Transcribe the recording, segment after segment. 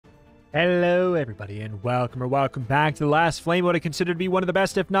Hello everybody and welcome back to the last flame, what I consider to be one of the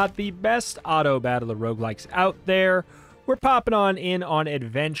best, if not the best, Autobattler roguelikes out there. We're popping on in on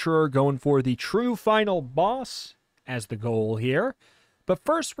Adventurer, going for the true final boss as the goal here. But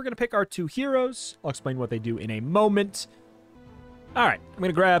first, we're going to pick our two heroes. I'll explain what they do in a moment. Alright, I'm going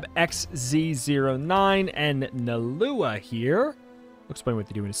to grab XZ09 and Nalua here. I'll explain what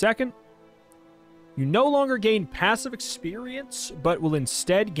they do in a second. You no longer gain passive experience, but will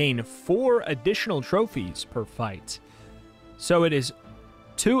instead gain 4 additional trophies per fight. So it is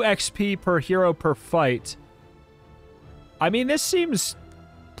 2 XP per hero per fight. I mean, this seems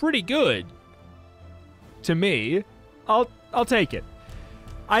pretty good to me. I'll take it.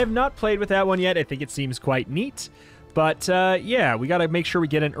 I have not played with that one yet. I think it seems quite neat. But yeah, we got to make sure we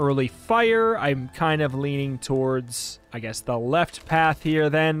get an early fire. I'm kind of leaning towards, I guess, the left path here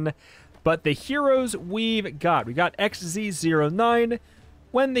then. But the heroes we got XZ09.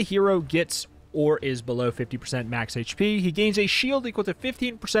 When the hero gets or is below 50% max HP, he gains a shield equal to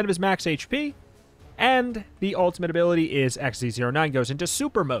 15% of his max HP. And the ultimate ability is XZ09 goes into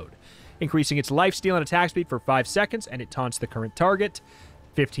super mode, increasing its lifesteal and attack speed for 5 seconds, and it taunts the current target.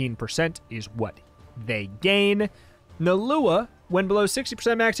 15% is what they gain. Nalua, when below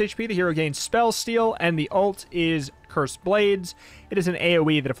 60% max HP, the hero gains Spell Steal, and the ult is Cursed Blades. It is an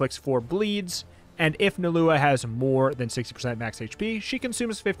AoE that inflicts 4 bleeds, and if Nalua has more than 60% max HP, she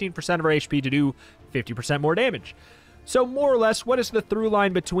consumes 15% of her HP to do 50% more damage. So more or less, what is the through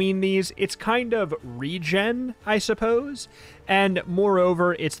line between these? It's kind of regen, I suppose, and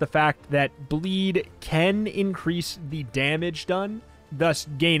moreover, it's the fact that bleed can increase the damage done, thus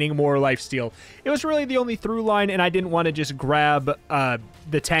gaining more lifesteal. It was really the only through line, and I didn't want to just grab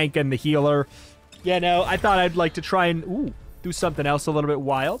the tank and the healer. Yeah, no, I thought I'd like to try and do something else a little bit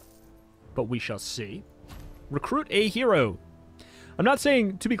wild, but we shall see. Recruit a hero. I'm not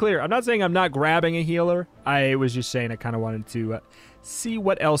saying, to be clear, I'm not saying I'm not grabbing a healer. I was just saying I kind of wanted to see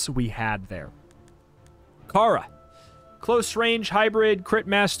what else we had there. Kara. Close range, hybrid, crit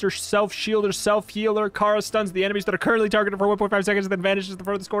master, self-shielder, self-healer. Kara stuns the enemies that are currently targeted for 1.5 seconds and then vanishes the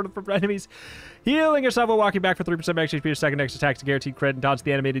furthest corner from enemies. Healing herself while walking back for 3% max HP. Her second next attack to guaranteed crit and taunts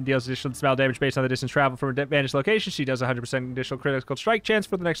the enemy and deals additional spell damage based on the distance traveled from a vanished location. She does 100% additional critical strike chance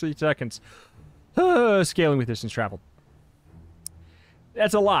for the next 3 seconds. Scaling with distance traveled.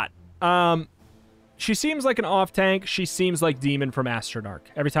 That's a lot. She seems like an off-tank. She seems like Demon from Astronarch.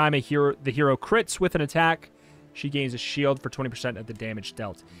 Every time the hero crits with an attack, she gains a shield for 20% of the damage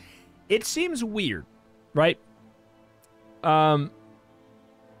dealt. It seems weird, right? But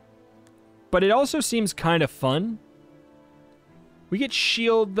it also seems kind of fun. We get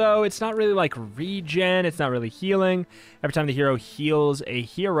shield, though. It's not really like regen. It's not really healing. Every time the hero heals a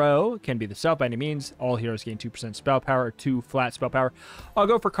hero, it can be the self by any means. All heroes gain 2% spell power or 2 flat spell power. I'll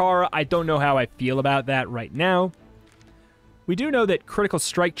go for Kara. I don't know how I feel about that right now. We do know that critical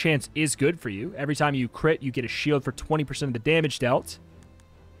strike chance is good for you. Every time you crit, you get a shield for 20% of the damage dealt.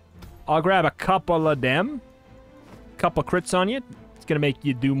 I'll grab a couple of them. Couple crits on you. It's going to make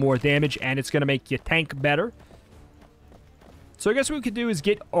you do more damage, and it's going to make you tank better. So I guess what we could do is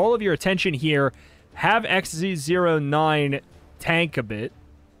get all of your attention here. Have XZ09 tank a bit.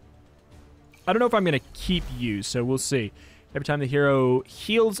 I don't know if I'm going to keep you, so we'll see. Every time the hero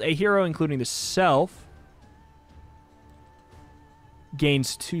heals a hero, including the self,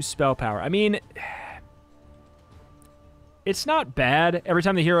 gains 2 spell power. I mean, it's not bad. Every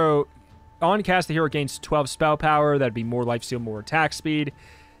time the hero on cast, the hero gains 12 spell power. That'd be more lifesteal, more attack speed.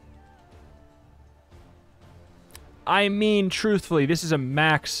 I mean, truthfully, this is a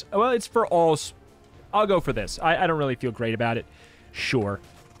max. Well, it's for all. I'll go for this. I don't really feel great about it. Sure.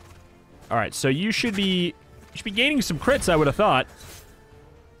 All right, so you should be gaining some crits, I would have thought.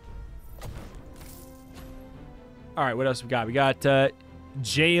 All right, what else we got? We got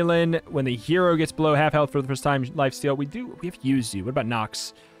Jalen. When the hero gets below half health for the first time, lifesteal. We have used you. What about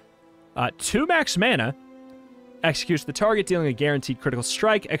Nox? 2 max mana. Executes the target, dealing a guaranteed critical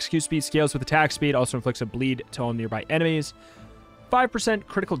strike. Execute speed scales with attack speed. Also inflicts a bleed to all nearby enemies. 5%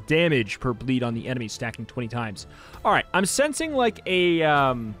 critical damage per bleed on the enemy, stacking 20 times. All right, I'm sensing like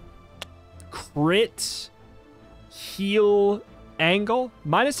a crit heal angle.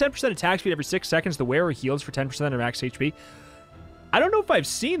 Minus 10% attack speed every 6 seconds. The wearer heals for 10% of max HP. I don't know if I've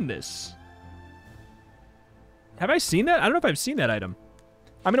seen this. Have I seen that? I don't know if I've seen that item.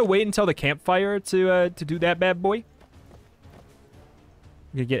 I'm going to wait until the campfire to do that bad boy. I'm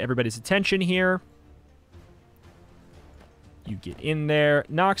going to get everybody's attention here. You get in there.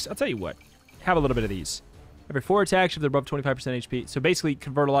 Nox, I'll tell you what. Have a little bit of these. Every 4 attacks, if they're above 25% HP. So basically,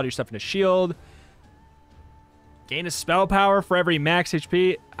 convert a lot of your stuff into shield. Gain a spell power for every max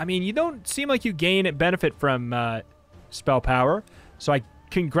HP. I mean, you don't seem like you gain benefit from spell power. So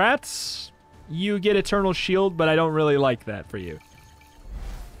congrats. You get Eternal Shield, but I don't really like that for you.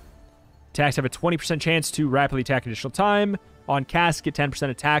 Attacks have a 20% chance to rapidly attack additional time. On cast, get 10%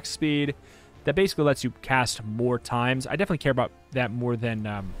 attack speed. That basically lets you cast more times. I definitely care about that more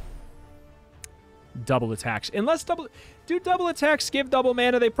than double attacks. Unless do double attacks give double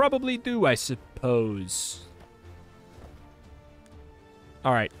mana? They probably do, I suppose.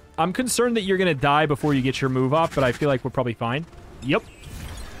 All right. I'm concerned that you're going to die before you get your move off, but I feel like we're probably fine. Yep.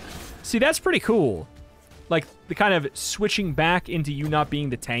 See, that's pretty cool. Like, the kind of switching back into you not being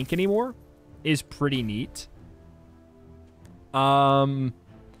the tank anymore is pretty neat. Storm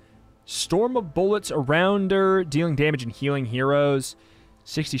of bullets around her, dealing damage and healing heroes.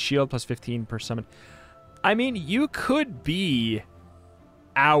 60 shield plus 15 per summon. I mean, you could be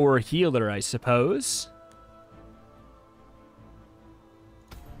our healer, I suppose.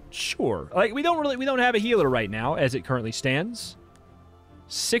 Sure. Like, we don't have a healer right now as it currently stands.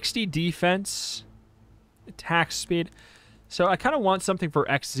 60 defense, attack speed. So I kind of want something for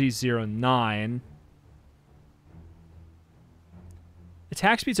XZ09.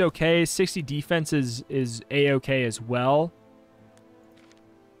 Attack speed's okay. 60 defense is A-okay as well.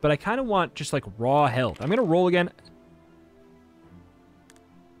 But I kind of want just like raw health. I'm going to roll again.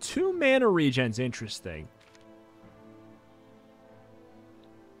 2 mana regen's interesting.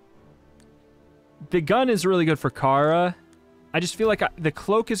 The gun is really good for Kara. I just feel like the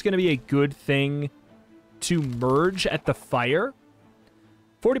cloak is going to be a good thing to merge at the fire.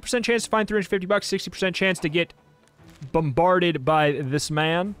 40% chance to find $350, 60% chance to get bombarded by this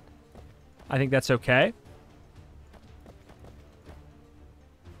man. I think that's okay.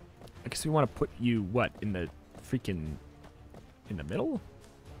 I guess we want to put you, what, in the freaking... in the middle?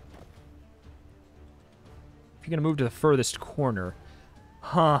 If you're going to move to the furthest corner.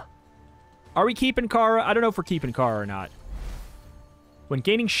 Huh. Are we keeping Kara? I don't know if we're keeping Kara or not. When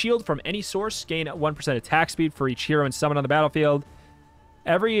gaining shield from any source, gain 1% attack speed for each hero and summon on the battlefield.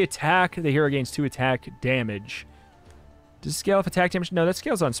 Every attack, the hero gains 2 attack damage. Does it scale off attack damage? No, that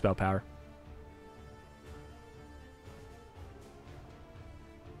scales on spell power.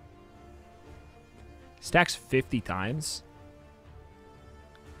 Stacks 50 times.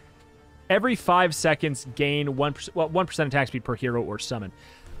 Every 5 seconds, gain 1% attack speed per hero or summon.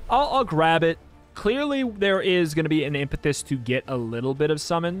 I'll grab it. Clearly, there is going to be an impetus to get a little bit of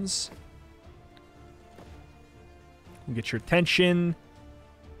summons. We'll get your attention.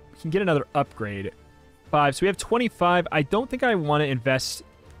 We can get another upgrade. 5. So we have 25. I don't think I want to invest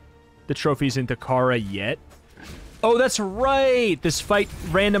the trophies into Kara yet. Oh, that's right. This fight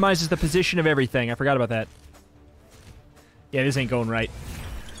randomizes the position of everything. I forgot about that. Yeah, this ain't going right.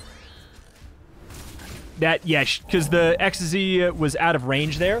 That, yeah, because the XZ was out of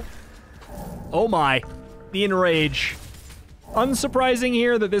range there. Oh my. The enrage. Unsurprising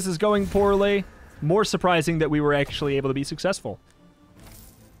here that this is going poorly. More surprising that we were actually able to be successful.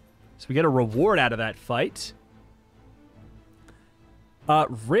 So we get a reward out of that fight.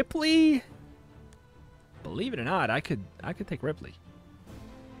 Ripley? Believe it or not, I could take Ripley.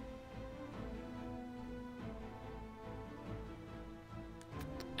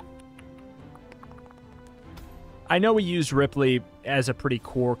 I know we used Ripley as a pretty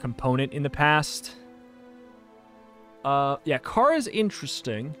core component in the past. Yeah, Kara's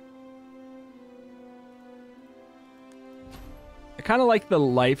interesting. I kind of like the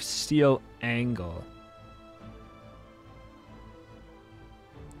lifesteal angle.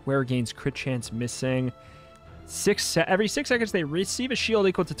 Where gains crit chance missing. Every 6 seconds, they receive a shield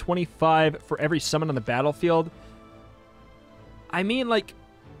equal to 25 for every summon on the battlefield. I mean, like...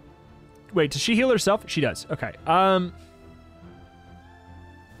 Wait, does she heal herself? She does. Okay.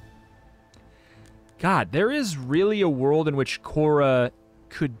 God, there is really a world in which Korra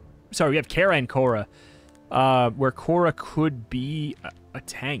could... Sorry, we have Kara and Korra. Where Korra could be a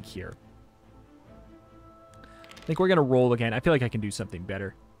tank here. I think we're going to roll again. I feel like I can do something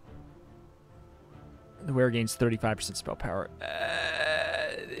better. The wearer gains 35% spell power.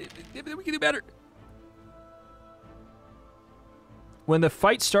 We can do better. When the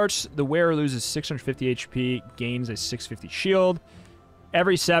fight starts, the wearer loses 650 HP, gains a 650 shield.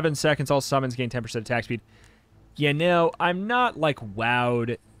 Every 7 seconds, all summons gain 10% attack speed. You know, I'm not, like,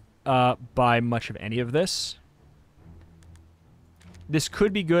 wowed by much of any of this. This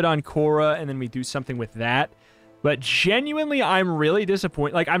could be good on Korra, and then we do something with that. But genuinely, I'm really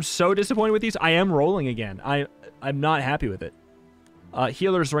disappointed. Like, I'm so disappointed with these. I am rolling again. I'm not happy with it.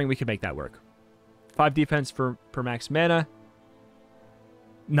 Healer's Ring, we can make that work. 5 defense per max mana.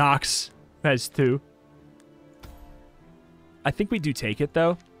 Nox has 2. I think we do take it,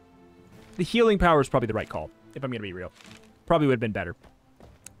 though. The healing power is probably the right call, if I'm going to be real. Probably would have been better.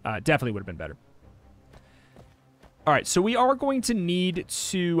 Definitely would have been better. All right, so we are going to need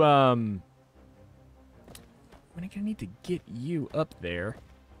to... I'm going to need to get you up there.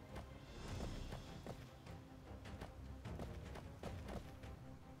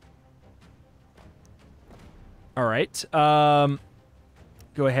 All right.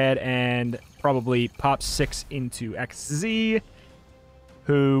 Go ahead and probably pop 6 into XZ,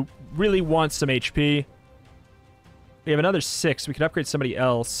 who really wants some HP. We have another 6. We could upgrade somebody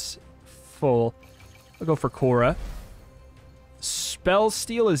else full. I'll go for Cora. Spell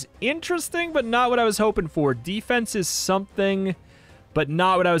Steal is interesting, but not what I was hoping for. Defense is something, but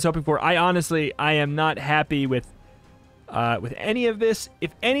not what I was hoping for. I am not happy with any of this.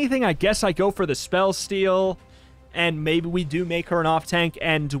 If anything, I guess I go for the Spell Steal, and maybe we do make her an off tank,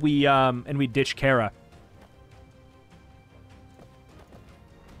 and we ditch Kara.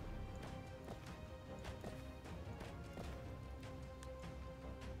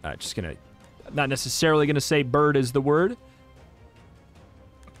 Just gonna, not necessarily gonna say bird is the word.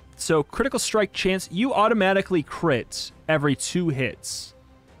 So critical strike chance, you automatically crit every 2 hits.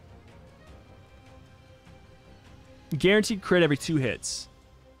 Guaranteed crit every 2 hits.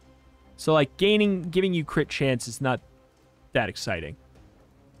 So like giving you crit chance is not that exciting.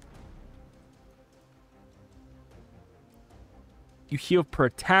 You heal per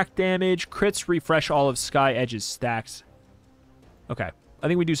attack damage. Crits refresh all of Sky Edge's stacks. Okay. I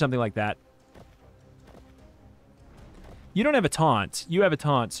think we do something like that. You don't have a taunt. You have a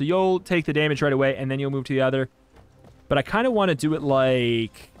taunt. So you'll take the damage right away, and then you'll move to the other. But I kind of want to do it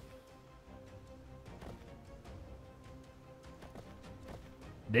like...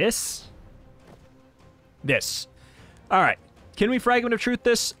 this? This. All right. Can we Fragment of Truth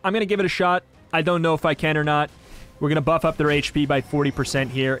this? I'm going to give it a shot. I don't know if I can or not. We're going to buff up their HP by 40%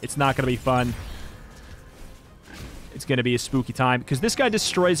 here. It's not going to be fun. It's going to be a spooky time. Because this guy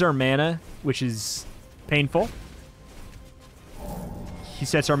destroys our mana, which is painful. He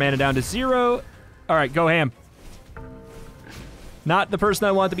sets our mana down to 0. All right, go ham. Not the person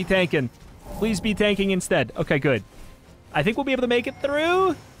I want to be tanking. Please be tanking instead. Okay, good. I think we'll be able to make it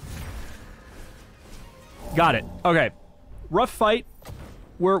through. Got it. Okay. Rough fight.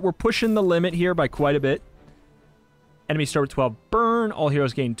 We're pushing the limit here by quite a bit. Enemies start with 12 burn. All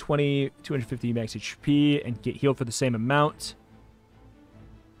heroes gain 250 max HP and get healed for the same amount.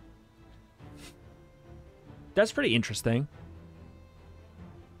 That's pretty interesting.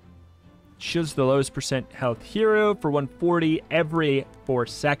 Shields the lowest percent health hero for 140 every 4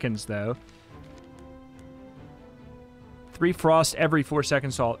 seconds, though. 3 frost every 4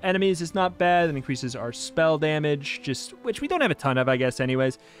 seconds to all enemies is not bad. It increases our spell damage, which we don't have a ton of, I guess,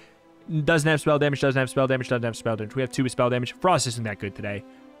 anyways. Doesn't have spell damage, doesn't have spell damage, doesn't have spell damage. We have 2 with spell damage. Frost isn't that good today.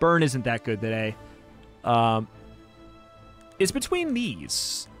 Burn isn't that good today. It's between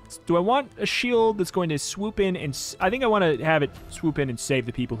these. Do I want a shield that's going to swoop in and... I think I want to have it swoop in and save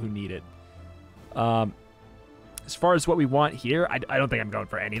the people who need it. As far as what we want here, I don't think I'm going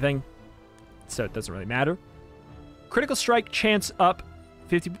for anything. So it doesn't really matter. Critical strike chance up.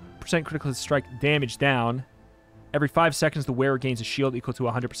 50% critical strike damage down. Every 5 seconds, the wearer gains a shield equal to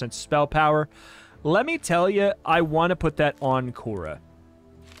 100% spell power. Let me tell you, I want to put that on Cora.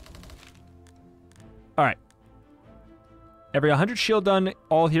 All right. Every 100 shield done,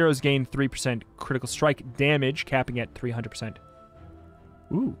 all heroes gain 3% critical strike damage, capping at 300%.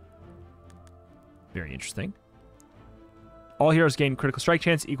 Ooh. Very interesting. All heroes gain critical strike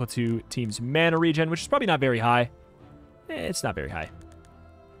chance equal to team's mana regen, which is probably not very high. It's not very high.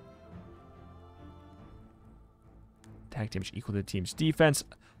 Attack damage equal to the team's defense.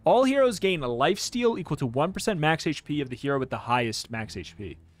 All heroes gain a lifesteal equal to 1% max HP of the hero with the highest max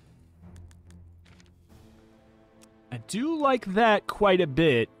HP. I do like that quite a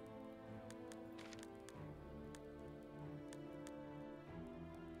bit.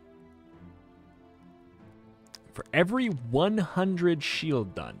 For every 100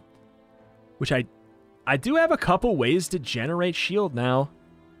 shield done. Which I do have a couple ways to generate shield now.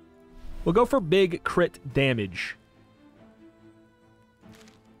 We'll go for big crit damage.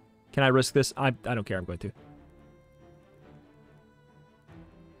 Can I risk this? I don't care. I'm going to.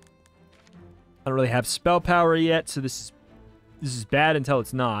 I don't really have spell power yet, so this is bad until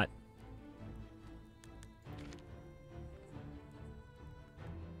it's not.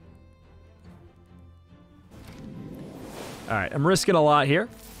 All right, I'm risking a lot here.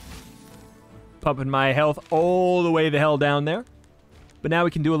 Pumping my health all the way the hell down there. But now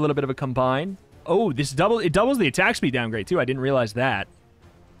we can do a little bit of a combine. Oh, it doubles the attack speed downgrade too. I didn't realize that.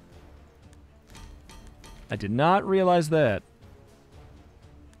 I did not realize that.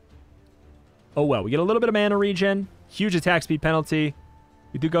 Oh, well. We get a little bit of mana regen. Huge attack speed penalty.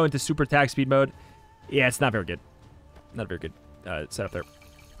 We do go into super attack speed mode. Yeah, it's not very good. Not a very good setup there.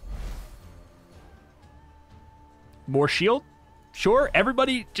 More shield? Sure.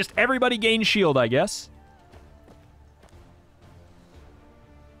 Everybody gains shield, I guess.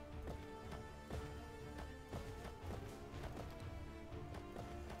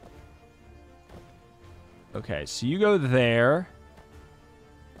 Okay, so you go there.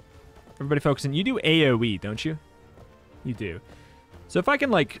 Everybody focusing. You do AoE, don't you? You do. So if I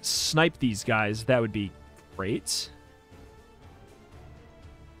can, like, snipe these guys, that would be great.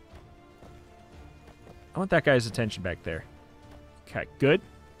 I want that guy's attention back there. Okay, good.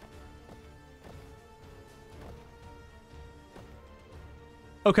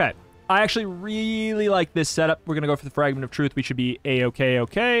 Okay. I actually really like this setup. We're going to go for the Fragment of Truth. We should be A-okay,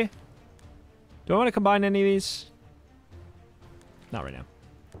 okay. Do I want to combine any of these? Not right now.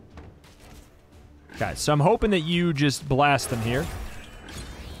 Okay, so I'm hoping that you just blast them here.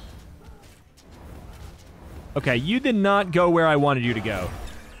 Okay, you did not go where I wanted you to go.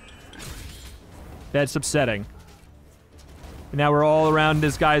 That's upsetting. And now we're all around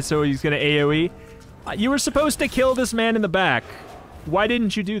this guy, so he's going to AoE. You were supposed to kill this man in the back. Why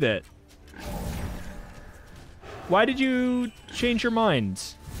didn't you do that? Why did you change your mind?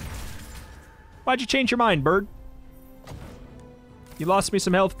 Why'd you change your mind, bird? You lost me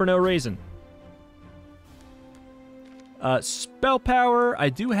some health for no reason. Spell power. I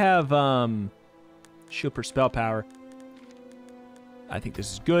do have shield per spell power. I think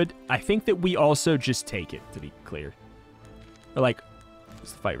this is good. I think that we also just take it, to be clear. Or like,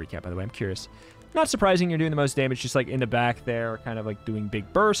 what's the fight recap, by the way? I'm curious. Not surprising you're doing the most damage, just like in the back there, kind of like doing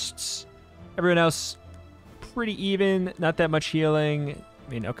big bursts. Everyone else, pretty even. Not that much healing.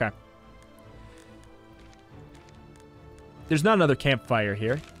 I mean, okay. There's not another campfire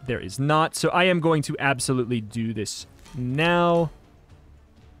here. There is not. So I am going to absolutely do this now.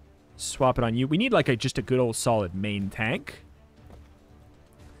 Swap it on you. We need like just a good old solid main tank.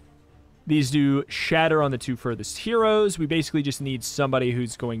 These do shatter on the two furthest heroes. We basically just need somebody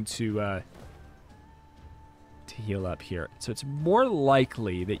who's going to heal up here. So it's more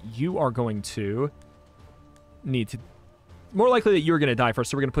likely that you are going to need to... More likely that you're going to die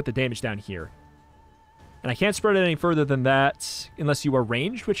first, so we're going to put the damage down here. And I can't spread it any further than that unless you are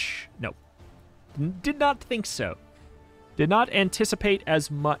ranged, which... No. Did not think so. Did not anticipate as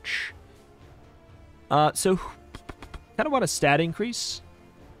much. So, kind of want a stat increase.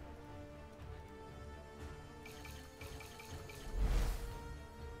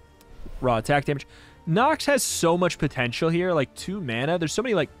 Raw attack damage. Nox has so much potential here, like 2 mana. There's so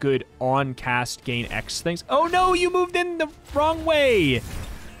many like good on-cast gain X things. Oh no, you moved in the wrong way.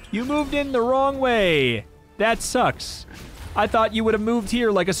 You moved in the wrong way. That sucks. I thought you would have moved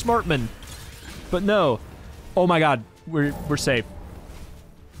here like a smartman. But no. Oh my god, we're safe.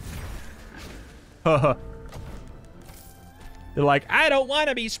 Haha. They're like, I don't want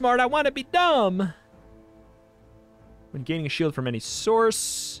to be smart, I want to be dumb. When gaining a shield from any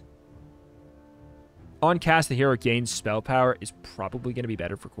source, on cast, the hero gains spell power is probably going to be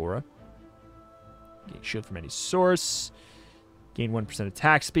better for Cora. Gain shield from any source. Gain 1%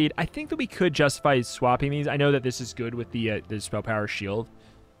 attack speed. I think that we could justify swapping these. I know that this is good with the spell power shield.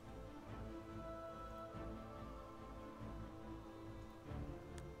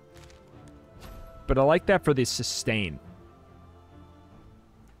 But I like that for the sustain.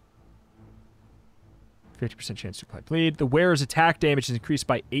 50% chance to apply bleed. The wearer's attack damage is increased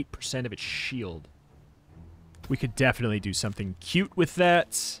by 8% of its shield. We could definitely do something cute with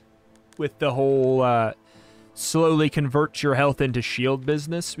that. With the whole slowly convert your health into shield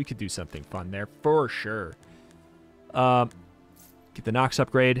business. We could do something fun there for sure. Get the Nox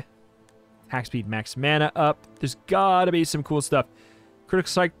upgrade. Attack speed, max mana up. There's gotta be some cool stuff. Critical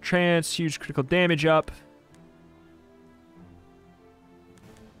strike chance, huge critical damage up.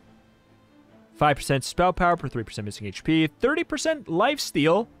 5% spell power per 3% missing HP. 30%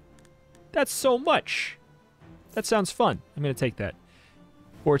 lifesteal. That's so much. That sounds fun. I'm going to take that.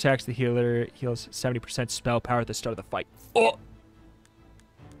 4 attacks, the healer heals 70% spell power at the start of the fight. Oh!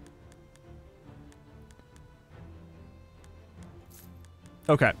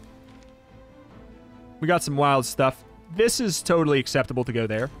 Okay. We got some wild stuff. This is totally acceptable to go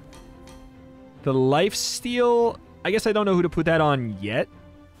there. The lifesteal, I guess I don't know who to put that on yet.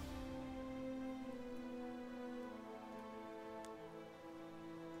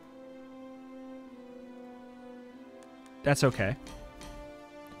 That's okay.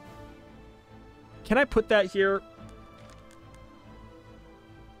 Can I put that here?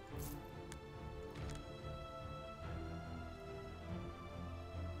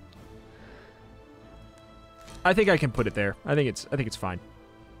 I think I can put it there. I think it's fine.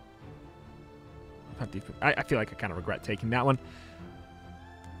 I feel like I kind of regret taking that one.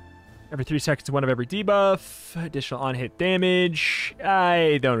 Every 3 seconds, one of every debuff. Additional on-hit damage.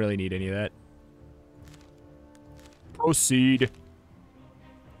 I don't really need any of that. Proceed.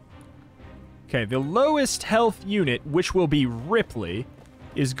 Okay, the lowest health unit, which will be Ripley,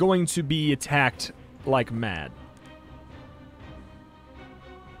 is going to be attacked like mad.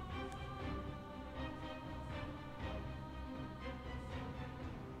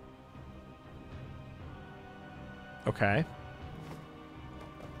 Okay.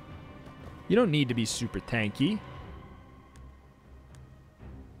 You don't need to be super tanky.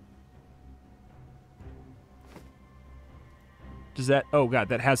 Does that... Oh, God,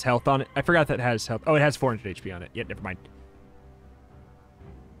 that has health on it. I forgot that has health. Oh, it has 400 HP on it. Yeah, never mind.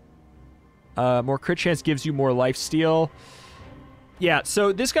 More crit chance gives you more lifesteal. Yeah,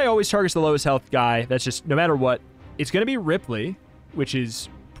 so this guy always targets the lowest health guy. That's just, no matter what. It's going to be Ripley, which is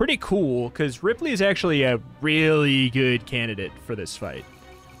pretty cool, because Ripley is actually a really good candidate for this fight.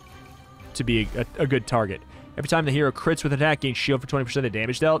 To be a good target. Every time the hero crits with an attack, gains shield for 20% of the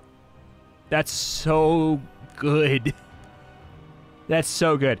damage dealt. That's so good. That's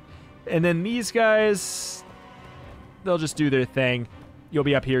so good. And then these guys, they'll just do their thing. You'll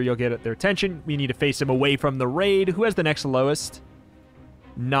be up here, you'll get their attention. We need to face them away from the raid. Who has the next lowest?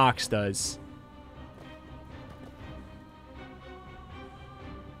 Nox does.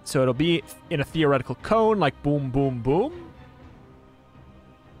 So it'll be in a theoretical cone, like boom, boom, boom.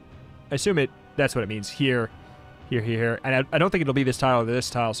 I assume that's what it means. Here, here, here. And I don't think it'll be this tile or this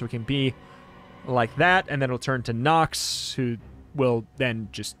tile, so it can be like that, and then it'll turn to Nox, who will then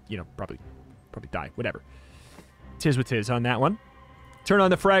just, you know, probably die. Whatever. Tis with tis on that one. Turn on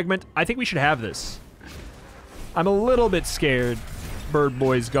the fragment. I think we should have this. I'm a little bit scared Bird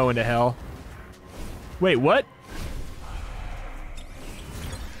Boy's going to hell. Wait, what?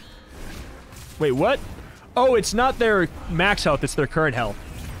 Wait, what? Oh, it's not their max health, it's their current health.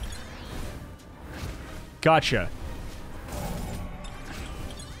 Gotcha.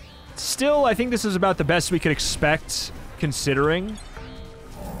 Still, I think this is about the best we could expect, considering.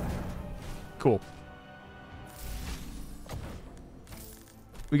 Cool.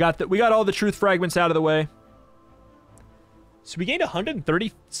 We got all the truth fragments out of the way. So we gained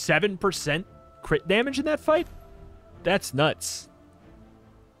 137% crit damage in that fight? That's nuts.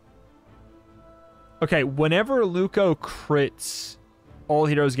 Okay, whenever Luco crits, all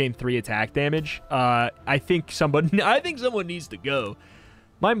heroes gain 3 attack damage. I think someone needs to go.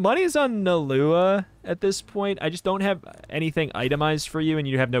 My money is on Nalua at this point. I just don't have anything itemized for you, and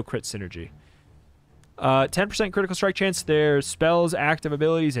you have no crit synergy. 10% critical strike chance. Their spells, active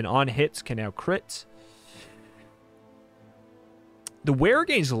abilities, and on hits can now crit. The wearer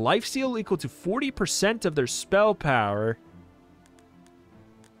gains lifesteal equal to 40% of their spell power.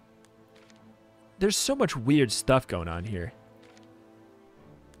 There's so much weird stuff going on here.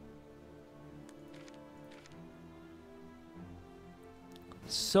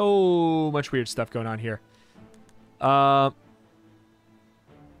 So much weird stuff going on here.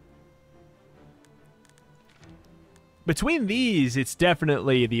 Between these, it's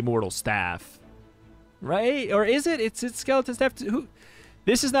definitely the Immortal Staff. Right? Or is it? It's Skeleton Staff.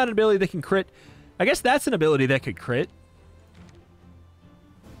 This is not an ability that can crit. I guess that's an ability that could crit.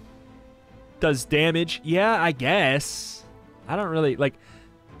 Does damage. Yeah, I guess. I don't really, like...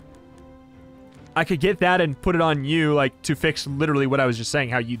 I could get that and put it on you, like, to fix literally what I was just saying,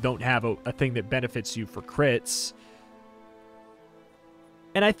 how you don't have a thing that benefits you for crits.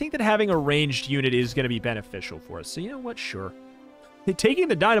 And I think that having a ranged unit is going to be beneficial for us. So, you know what? Sure. Taking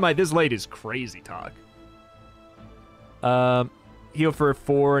the dynamite this late is crazy talk. Heal for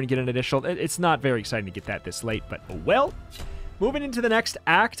 4 and get an additional... It's not very exciting to get that this late, but oh well. Moving into the next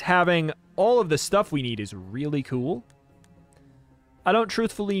act, having all of the stuff we need is really cool. I don't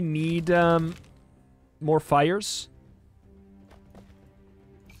truthfully need more fires.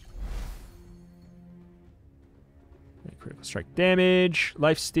 Critical strike damage,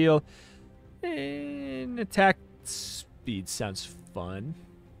 lifesteal, and attack speed sounds fun.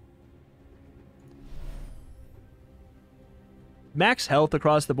 Max health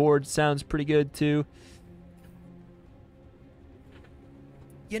across the board sounds pretty good too.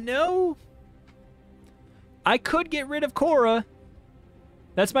 You know, I could get rid of Cora.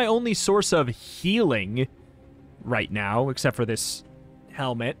 That's my only source of healing right now, except for this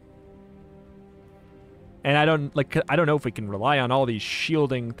helmet. And I don't know if we can rely on all these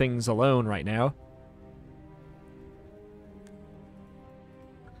shielding things alone right now.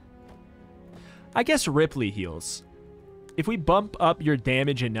 I guess Ripley heals. If we bump up your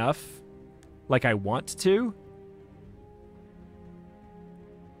damage enough, like I want to,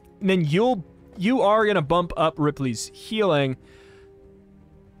 then you are going to bump up Ripley's healing.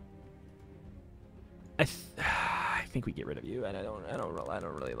 I think we get rid of you, and I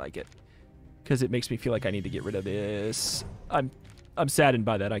don't really like it. Because it makes me feel like I need to get rid of this. I'm saddened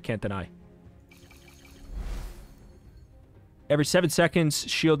by that, I can't deny. Every 7 seconds,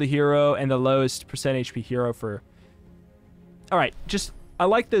 shield the hero, and the lowest percent HP hero for... Alright, I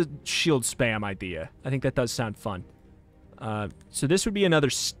like the shield spam idea. I think that does sound fun. So this would be another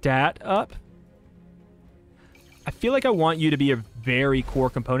stat up. I feel like I want you to be a very core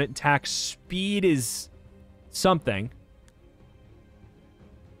component. Attack speed is something.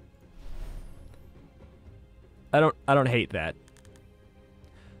 I don't hate that.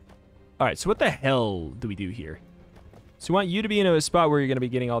 Alright, so what the hell do we do here? So we want you to be in a spot where you're going to be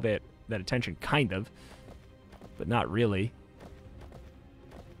getting all that attention, kind of. But not really.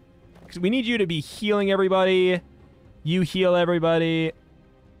 Because we need you to be healing everybody. You heal everybody.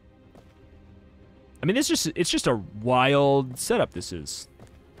 I mean, it's just a wild setup, this is.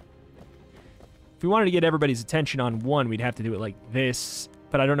 If we wanted to get everybody's attention on one, we'd have to do it like this.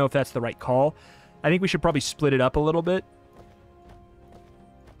 But I don't know if that's the right call. I think we should probably split it up a little bit.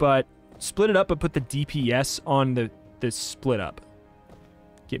 But split it up, but put the DPS on the split up.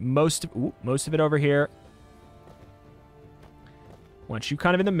 Get most of it over here. Want you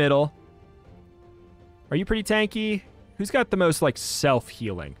kind of in the middle. Are you pretty tanky? Who's got the most, like,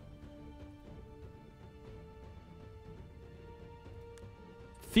 self-healing?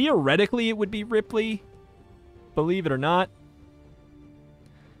 Theoretically, it would be Ripley. Believe it or not.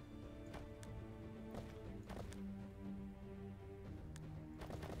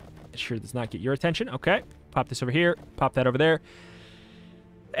 Sure does not get your attention. Okay. Pop this over here. Pop that over there.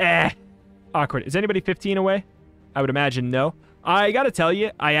 Awkward. Is anybody 15 away? I would imagine no. I gotta tell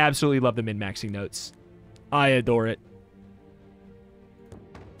you, I absolutely love the min-maxing notes. I adore it.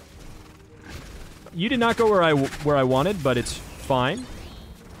 You did not go where I wanted, but it's fine.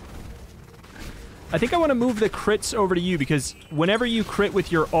 I think I want to move the crits over to you because whenever you crit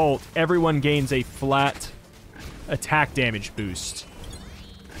with your ult, everyone gains a flat attack damage boost.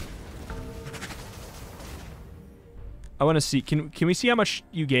 I want to see. Can we see how much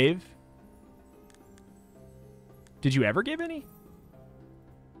you gave? Did you ever give any?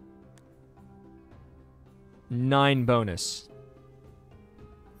 9 bonus.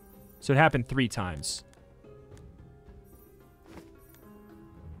 So it happened 3 times.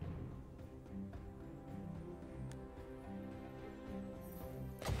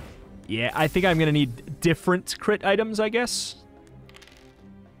 Yeah, I think I'm going to need different crit items, I guess.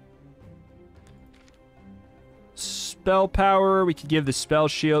 Spell power. We could give the spell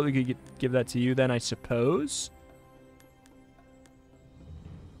shield. We could give that to you then, I suppose.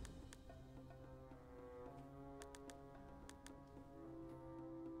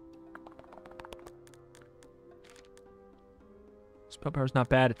 Spell power's not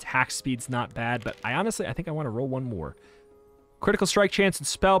bad. Attack speed's not bad. But I think I want to roll one more. Critical strike chance and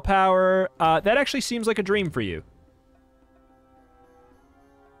spell power. That actually seems like a dream for you.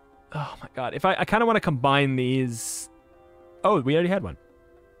 Oh my god. If I kind of want to combine these. Oh, we already had one.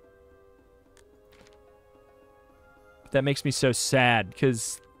 That makes me so sad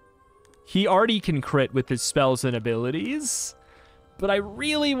because he already can crit with his spells and abilities. But I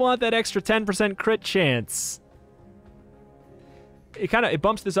really want that extra 10% crit chance. It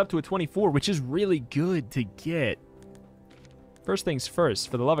bumps this up to a 24, which is really good to get. First things first,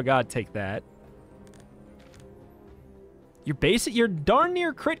 for the love of God, take that. You're darn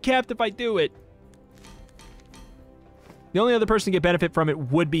near crit capped if I do it. The only other person to get benefit from it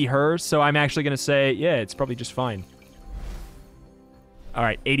would be her, so I'm actually going to say, yeah, it's probably just fine. All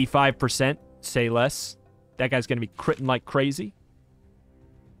right, 85%, say less. That guy's going to be critting like crazy.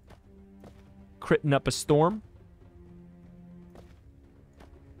 Critting up a storm.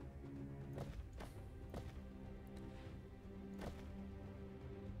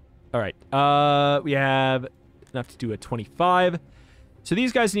 All right, we have enough to do a 25. So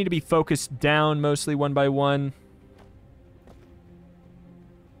these guys need to be focused down mostly one by one.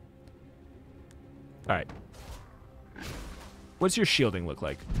 All right. What's your shielding look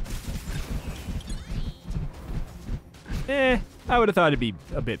like? I would have thought it'd be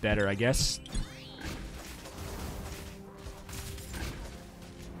a bit better, I guess.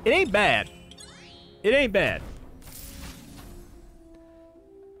 It ain't bad. It ain't bad.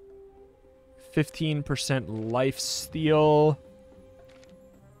 15% life steal.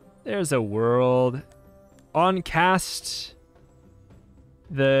 There's a world. On cast,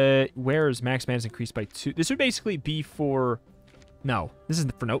 the wearer's max mana is increased by 2. This would basically be for... No, this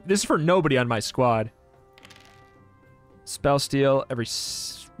isn't for this is for nobody on my squad. Spell steal every...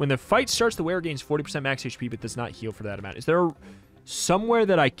 When the fight starts, the wearer gains 40% max HP, but does not heal for that amount. Is there somewhere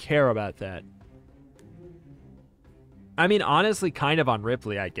that I care about that? I mean, honestly, kind of on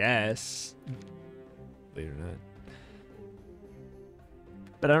Ripley, I guess. Believe it or not.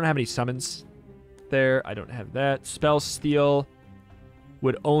 But I don't have any summons there. I don't have that. Spell Steal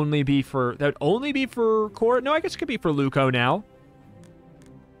would only be for... That would only be for Core. No, I guess it could be for Luco now.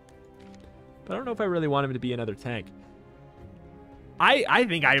 But I don't know if I really want him to be another tank. I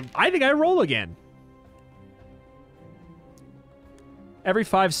think I roll again. Every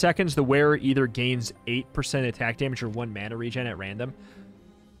 5 seconds, the wearer either gains 8% attack damage or 1 mana regen at random.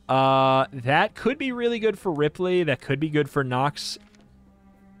 That could be really good for Ripley. That could be good for Nox.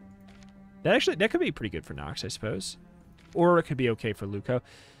 That could be pretty good for Nox, I suppose. Or it could be okay for Luco.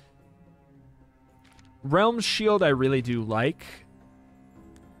 Realm's Shield I really do like.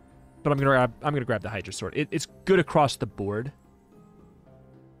 But I'm gonna grab the Hydra Sword. It's good across the board.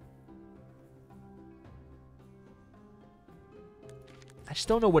 I just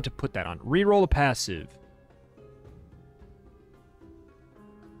don't know what to put that on. Reroll a passive.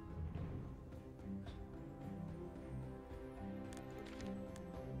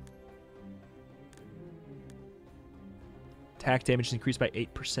 Attack damage is increased by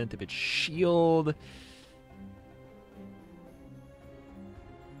 8% of its shield.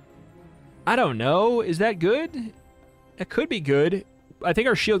 I don't know. Is that good? It could be good. I think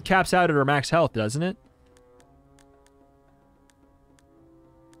our shield caps out at our max health, doesn't it?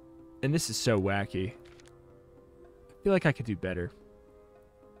 And this is so wacky. I feel like I could do better.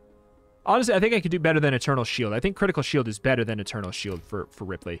 Honestly, I think I could do better than Eternal Shield. I think Critical Shield is better than Eternal Shield for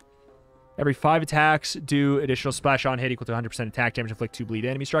Ripley. Every 5 attacks, do additional splash on hit equal to 100% attack damage, inflict 2 bleed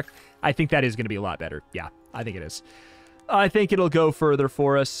enemy struck. I think that is going to be a lot better. Yeah, I think it is. I think it'll go further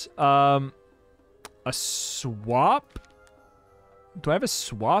for us. A swap? Do I have a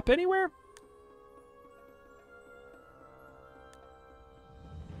swap anywhere?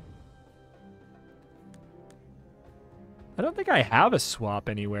 I don't think I have a swap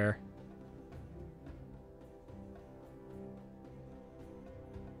anywhere.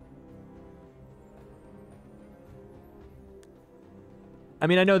 I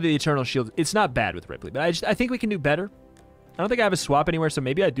mean, I know the Eternal Shield, it's not bad with Ripley, but I think we can do better. I don't think I have a swap anywhere, so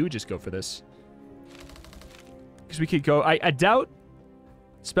maybe I do just go for this. Because we could go... I doubt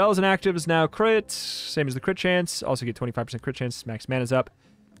spells and actives now crit, same as the crit chance. Also get 25% crit chance, max mana's up.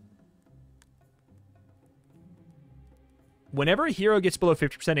 Whenever a hero gets below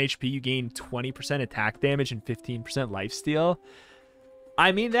 50% HP, you gain 20% attack damage and 15% lifesteal.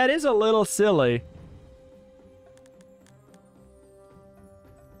 I mean, that is a little silly.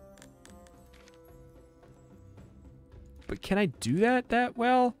 But can I do that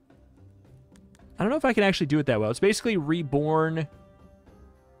well? I don't know if I can actually do it that well. It's basically reborn.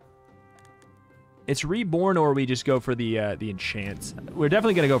 It's reborn, or we just go for the enchant. We're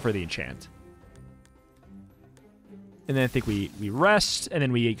definitely going to go for the enchant. And then I think we rest, and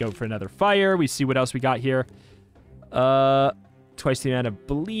then we go for another fire. We see what else we got here. Twice the amount of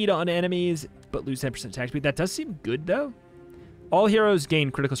bleed on enemies, but lose 10% attack speed. That does seem good, though. All heroes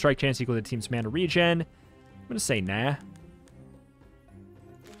gain critical strike chance equal to the team's mana regen. I'm going to say nah.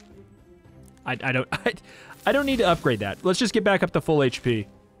 I don't need to upgrade that. Let's just get back up to full HP.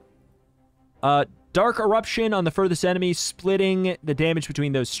 Dark Eruption on the furthest enemy, splitting the damage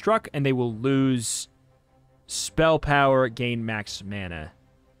between those struck, and they will lose spell power, gain max mana.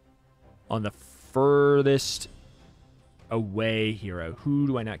 On the furthest away hero. Who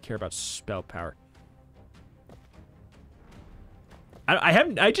do I not care about spell power?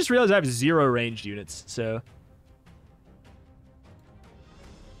 I just realized I have 0 ranged units, so...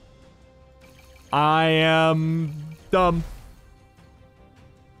 I am dumb.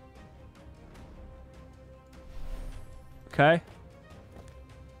 Okay.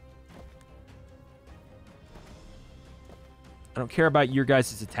 I don't care about your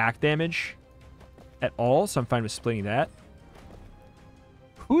guys' attack damage at all, so I'm fine with splitting that.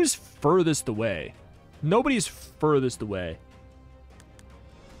 Who's furthest away? Nobody's furthest away.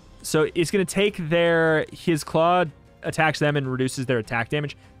 So it's going to take his claw attacks them and reduces their attack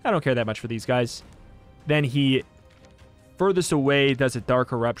damage. I don't care that much for these guys. Then he furthest away does a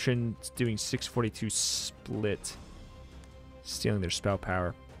Dark Eruption. It's doing 642 split. Stealing their spell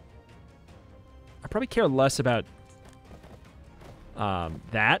power. I probably care less about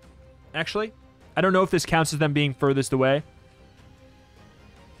that, actually. I don't know if this counts as them being furthest away.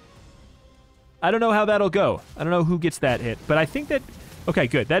 I don't know how that'll go. I don't know who gets that hit. But I think that... Okay,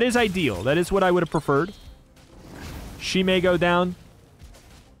 good. That is ideal. That is what I would have preferred. She may go down.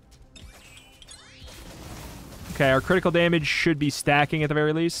 Okay, Okay, our critical damage should be stacking at the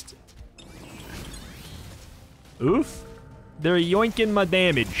very least. Oof. They're yoinking my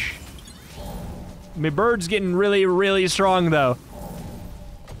damage. My bird's getting really, really strong, though.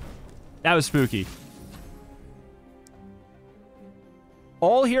 That was spooky.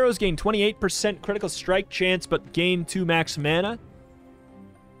 All heroes gain 28% critical strike chance, but gain 2 max mana.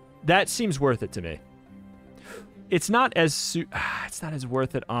 That seems worth it to me. It's not as it's not as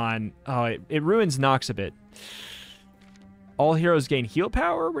worth it on... Oh, it ruins Nox a bit. All heroes gain heal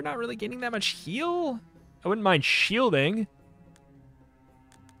power? We're not really gaining that much heal? I wouldn't mind shielding.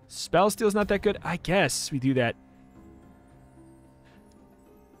 Spell steal's not that good? I guess we do that.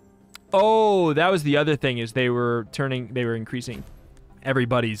 Oh, that was the other thing, is they were increasing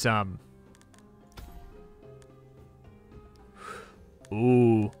everybody's,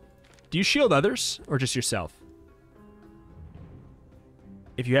 Ooh. Do you shield others, or just yourself?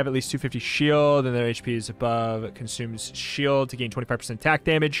 If you have at least 250 shield and their HP is above, it consumes shield to gain 25% attack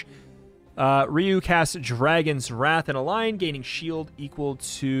damage. Ryu casts Dragon's Wrath in a line, gaining shield equal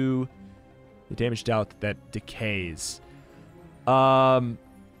to the damage dealt that decays. I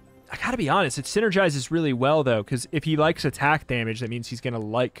gotta be honest, it synergizes really well, though, because if he likes attack damage, that means he's gonna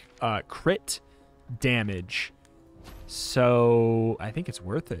like crit damage. So I think it's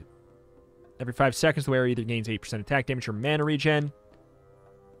worth it. Every 5 seconds, the wearer either gains 8% attack damage or mana regen.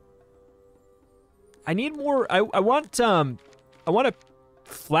 I need more. I want a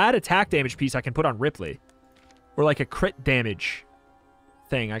flat attack damage piece I can put on Ripley, or like a crit damage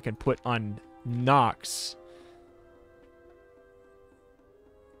thing I can put on Nox.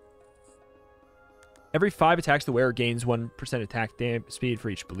 Every 5 attacks, the wearer gains 1% attack speed for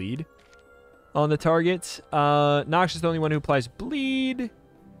each bleed on the target. Nox is the only one who applies bleed.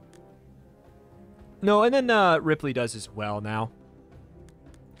 No, and then Ripley does as well now.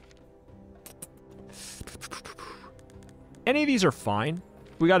 Any of these are fine.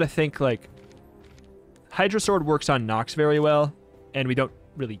 We got to think, like, Hydra Sword works on Nox very well, and we don't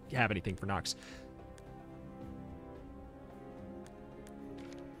really have anything for Nox.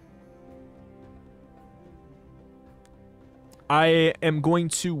 I am going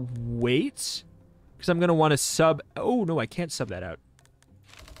to wait, because I'm going to want to sub... Oh, no, I can't sub that out.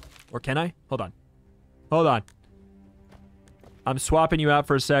 Or can I? Hold on. Hold on. I'm swapping you out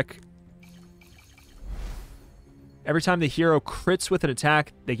for a sec. Every time the hero crits with an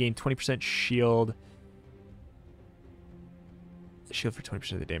attack, they gain 20% shield. Shield for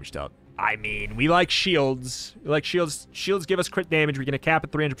 20% of the damage dealt. I mean, we like shields. We like shields. Shields give us crit damage. We're going to cap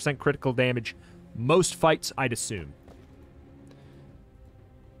at 300% critical damage. Most fights, I'd assume.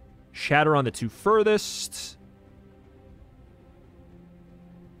 Shatter on the 2 furthest.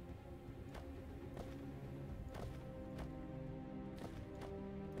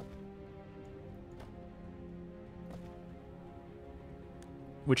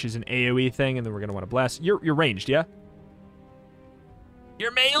 Which is an AoE thing, and then we're going to want to blast. You're ranged, yeah?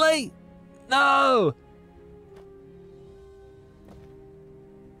 You're melee? No!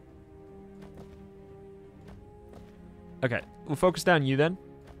 Okay, we'll focus down you then.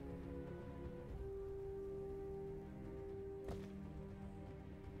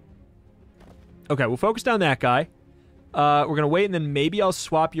 Okay, we'll focus down that guy. We're going to wait, and then maybe I'll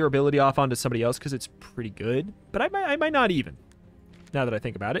swap your ability off onto somebody else, because it's pretty good. But I might not even, now that I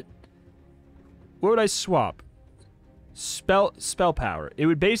think about it. What would I swap? Spell power. It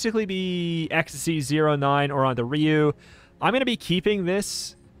would basically be Ecstasy 09 or onto Ryu. I'm going to be keeping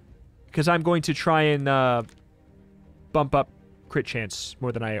this, because I'm going to try and bump up crit chance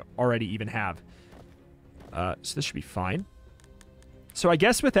more than I already even have. So this should be fine. So I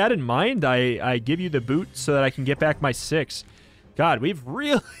guess with that in mind, I give you the boot so that I can get back my 6. God, we've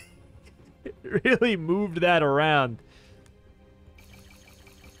really, really moved that around.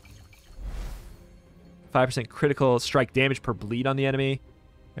 5% critical strike damage per bleed on the enemy.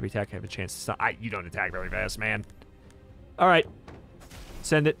 Every attack I have a chance to stop. You don't attack very fast, man. All right.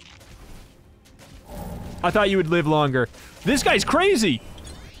 Send it. I thought you would live longer. This guy's crazy.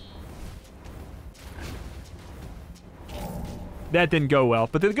 That didn't go well.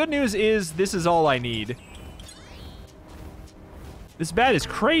 But the good news is this is all I need. This bat is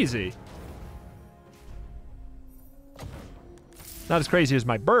crazy. Not as crazy as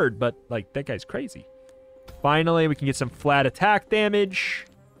my bird, but, like, that guy's crazy. Finally, we can get some flat attack damage.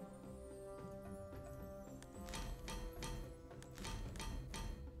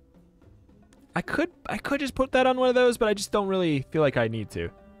 I could just put that on one of those, but I just don't really feel like I need to.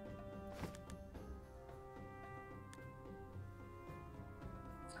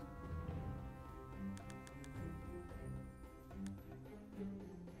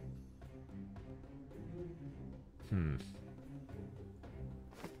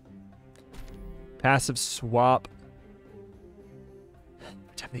 Passive swap.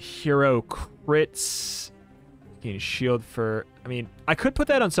 The hero crits. Gain a shield for... I mean, I could put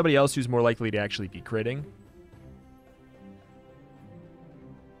that on somebody else who's more likely to actually be critting.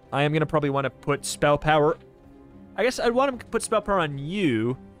 I am going to probably want to put spell power. I guess I'd want to put spell power on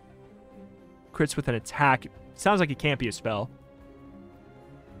you. Crits with an attack. Sounds like it can't be a spell.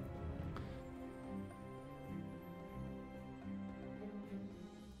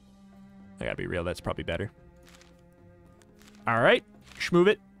 I gotta be real, that's probably better. Alright, schmoove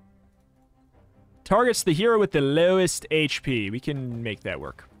it. Targets the hero with the lowest HP. We can make that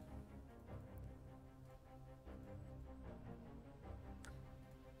work.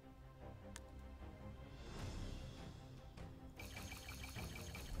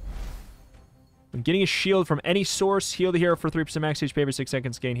 When getting a shield from any source, heal the hero for 3% max HP every 6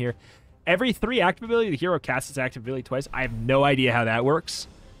 seconds. Gain here. Every 3 active ability, the hero casts its active ability twice. I have no idea how that works.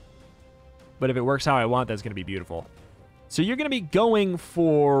 But if it works how I want, that's going to be beautiful. So you're going to be going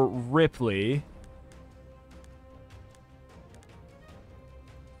for Ripley.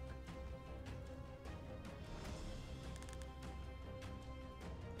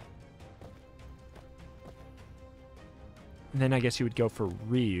 And then I guess you would go for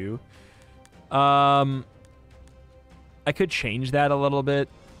Ryu. I could change that a little bit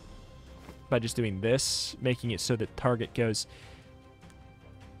by just doing this, making it so that target goes...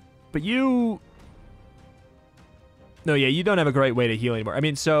 But you... No, yeah, you don't have a great way to heal anymore. I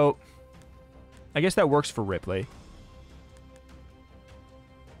mean, so... I guess that works for Ripley.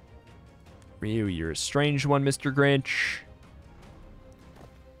 Ryu, you're a strange one, Mr. Grinch.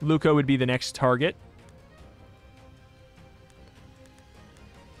 Luco would be the next target.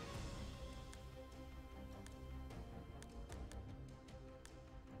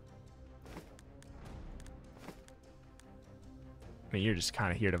 I mean, you're just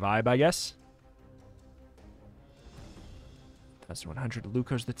kind of here to vibe, I guess. 1,100.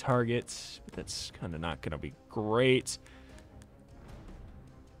 Luco's the target, but that's kind of not going to be great.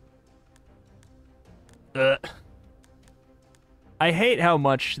 I hate how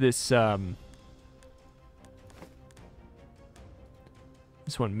much this this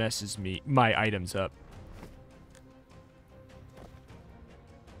one messes my items up.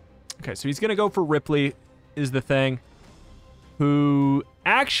 Okay, so he's going to go for Ripley is the thing. Who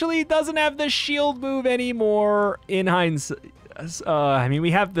actually doesn't have the shield move anymore in hindsight. I mean,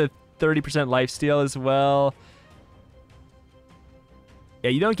 we have the 30% lifesteal as well. Yeah,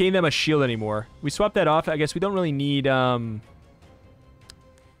 you don't gain that much shield anymore. We swapped that off. I guess we don't really need don't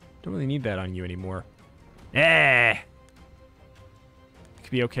really need that on you anymore. Eh.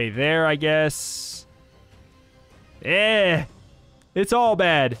 Could be okay there, I guess. Eh. It's all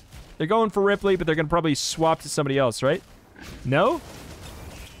bad. They're going for Ripley, but they're going to probably swap to somebody else, right? No?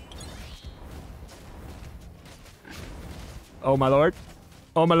 Oh, my lord.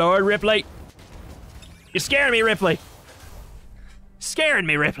 Oh, my lord, Ripley. You're scaring me, Ripley. Scaring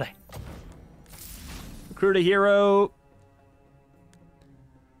me, Ripley. Recruit a hero.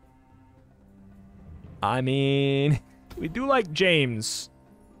 I mean, we do like James.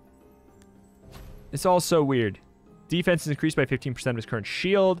 It's all so weird. Defense is increased by 15% of his current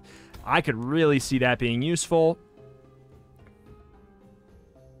shield. I could really see that being useful.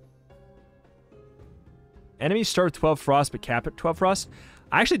 Enemies start with 12 frost, but cap at 12 frost.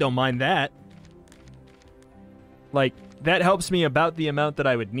 I actually don't mind that. Like, that helps me about the amount that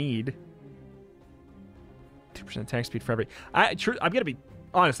I would need. 2% attack speed for every... I'm gonna be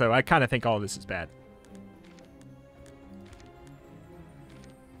honest, though. I kind of think all of this is bad.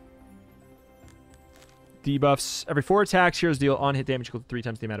 Debuffs. Every 4 attacks, heroes deal on-hit damage equal to 3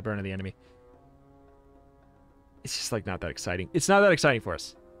 times the amount of burn of the enemy. It's just, like, not that exciting. It's not that exciting for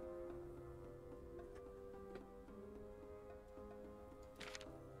us.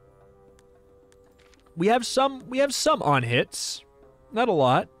 We have some on hits. Not a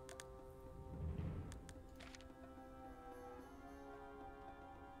lot.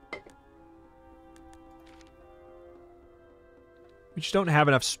 We just don't have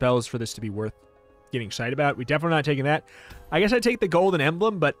enough spells for this to be worth getting excited about. We're definitely not taking that. I guess I'd take the golden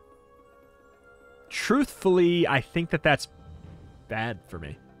emblem, but truthfully, I think that that's bad for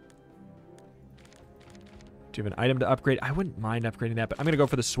me. Do you have an item to upgrade? I wouldn't mind upgrading that, but I'm going to go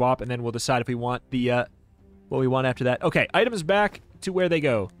for the swap, and then we'll decide if we want the, what we want after that. Okay, items back to where they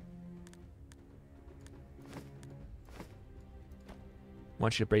go. I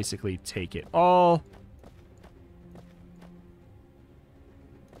want you to basically take it all.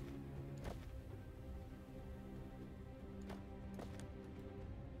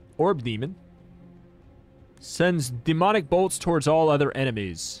 Orb Demon. Sends demonic bolts towards all other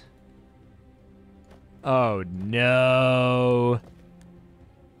enemies. Oh, no.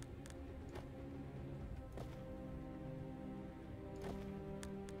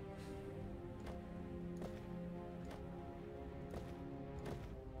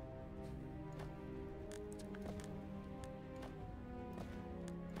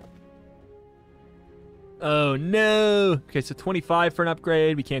 Oh, no. Okay, so 25 for an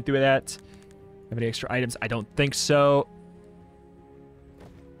upgrade. We can't do that. Have any extra items? I don't think so.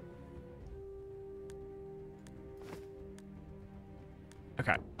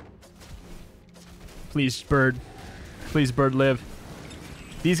 Okay. Please, bird. Please, bird, live.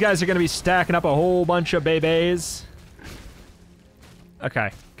 These guys are going to be stacking up a whole bunch of babies.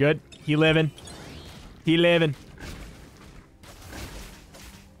 Okay, good. He living. He living.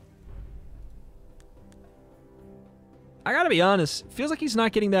 I gotta be honest, feels like he's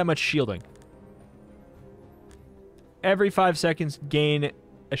not getting that much shielding. Every 5 seconds, gain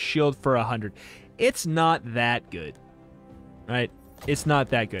a shield for 100. It's not that good, right? It's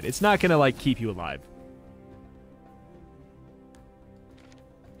not that good. It's not gonna, like, keep you alive.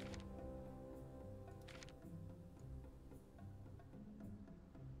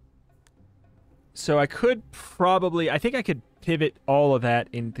 So I could probably, I think I could pivot all of that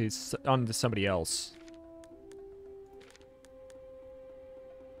onto somebody else.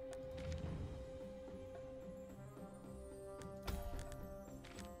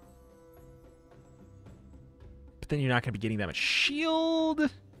 Then you're not going to be getting that much shield.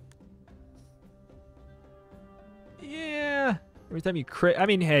 Yeah. Every time you crit... I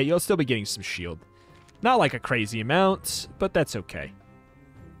mean, hey, you'll still be getting some shield. Not like a crazy amount, but that's okay.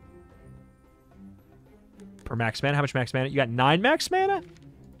 Per max mana? How much max mana? You got 9 max mana?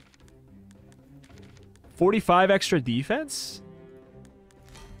 45 extra defense?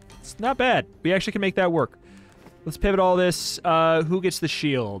 It's not bad. We actually can make that work. Let's pivot all this. Who gets the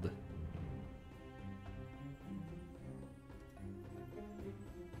shield?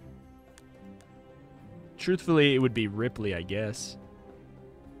 Truthfully, it would be Ripley, I guess.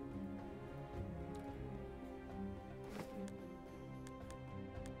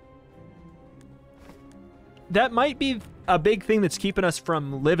 That might be a big thing that's keeping us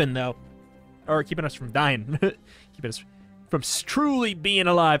from living, though. Or keeping us from dying. Keeping us from truly being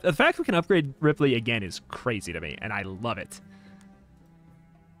alive. The fact we can upgrade Ripley again is crazy to me, and I love it.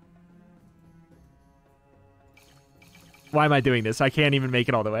 Why am I doing this? I can't even make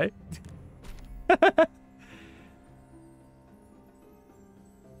it all the way.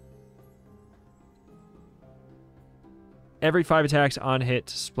 Every 5 attacks on hit,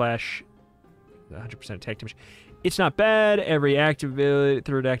 splash 100% attack damage. It's not bad. Every active ability,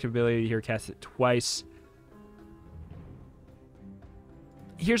 third active ability here, cast it twice.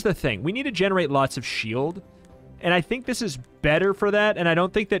 Here's the thing. We need to generate lots of shield. And I think this is better for that. And I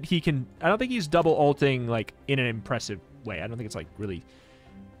don't think that he can... I don't think he's double ulting, like, in an impressive way. I don't think it's, like, really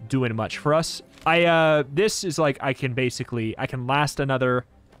doing much for us. This is, like, I can basically... I can last another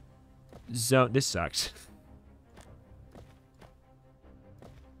zone... This sucks.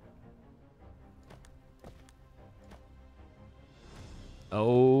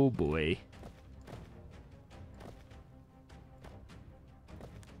 Oh, boy.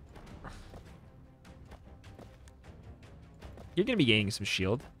 You're going to be gaining some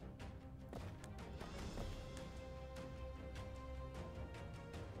shield.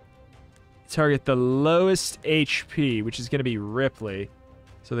 Target the lowest HP, which is going to be Ripley.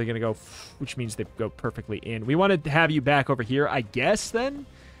 So they're going to go, which means they go perfectly in. We want to have you back over here, I guess, then,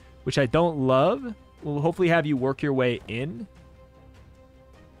 which I don't love. We'll hopefully have you work your way in.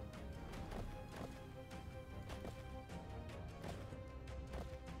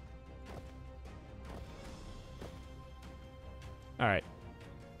 All right.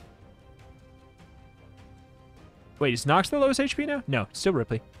 Wait, is Nox the lowest HP now? No, still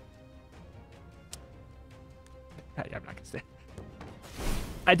Ripley. I'm not going to say.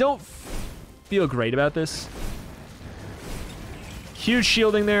 I don't feel great about this. Huge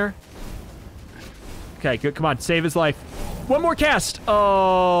shielding there. Okay, good. Come on, save his life. One more cast.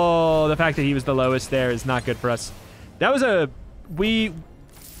 Oh, the fact that he was the lowest there is not good for us. That was a...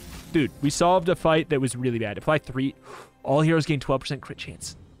 Dude, we solved a fight that was really bad. Apply 3... All heroes gain 12% crit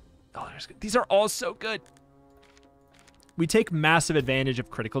chance. Oh, these are all so good. We take massive advantage of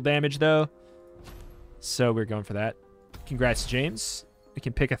critical damage, though. So we're going for that. Congrats, James. I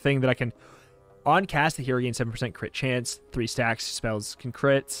can pick a thing that I can... On cast, the hero gains 7% crit chance. 3 stacks, spells can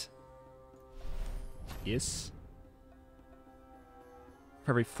crit. Yes.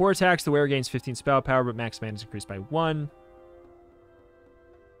 For every 4 attacks, the wearer gains 15 spell power, but max mana is increased by 1.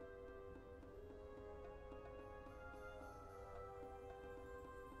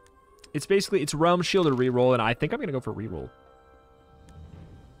 It's basically, it's Realm Shield or reroll, and I think I'm going to go for reroll.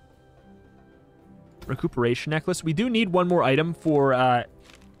 Recuperation Necklace. We do need one more item for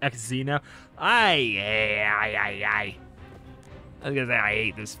XZ now. I was going to say I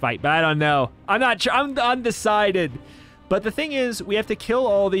hate this fight, but I don't know. I'm undecided. But the thing is, we have to kill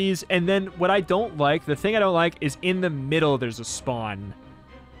all these, and then what I don't like, the thing I don't like is in the middle there's a spawn.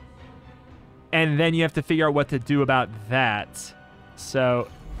 And then you have to figure out what to do about that. So,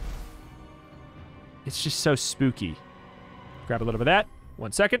 it's just so spooky. Grab a little bit of that.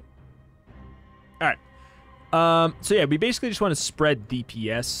 1 second. All right. So yeah, we basically just want to spread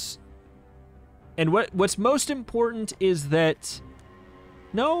DPS. And what's most important is that...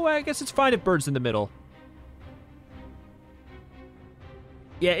 No, I guess it's fine if Bird's in the middle.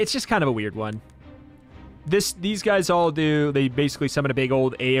 Yeah, it's just kind of a weird one. These guys all do... They basically summon a big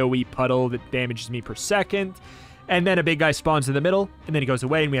old AoE puddle that damages me per second. And then a big guy spawns in the middle. And then he goes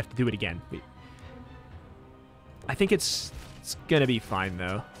away and we have to do it again. I think it's going to be fine,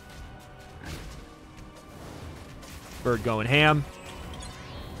 though. Bird going ham.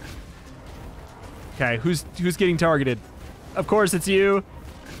 Okay, who's getting targeted? Of course it's you.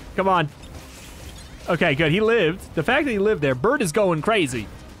 Come on. Okay, good. He lived. The fact that he lived there, Bird is going crazy.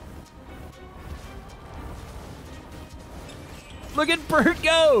 Look at Bird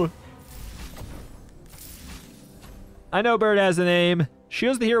go. I know Bird has a name.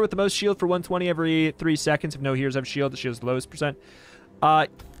 Shield's the hero with the most shield for 120 every 3 seconds. If no heroes have shield, the shield's the lowest percent.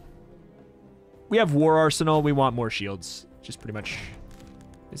 We have War Arsenal. We want more shields. Just pretty much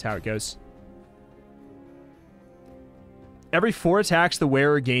is how it goes. Every 4 attacks, the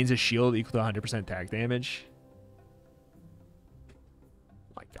wearer gains a shield equal to 100% attack damage.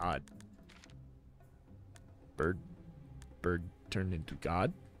 Oh my God. Bird turned into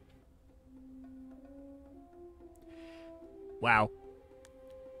God. Wow.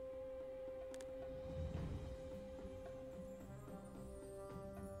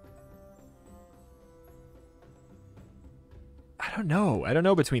 I don't know. I don't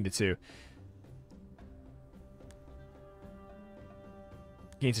know between the two.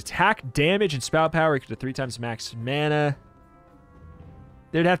 Gains attack, damage, and spout power equal to 3 times max mana.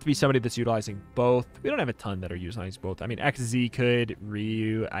 There'd have to be somebody that's utilizing both. We don't have a ton that are utilizing both. I mean, XZ could,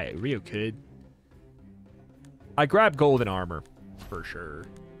 Ryu could. I grab golden armor for sure,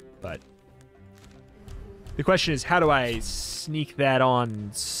 but the question is, how do I sneak that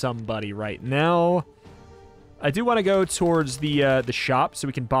on somebody right now? I do want to go towards the shop so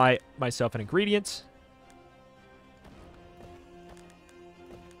we can buy myself an ingredient.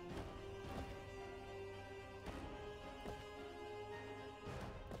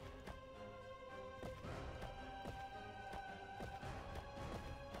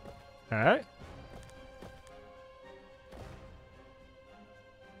 All right.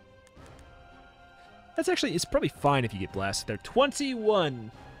 That's actually, it's probably fine if you get blasted there.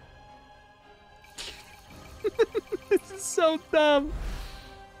 21. This is so dumb.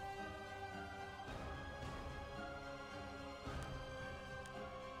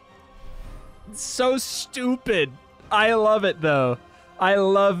 It's so stupid. I love it, though. I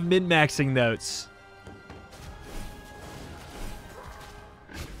love min-maxing notes.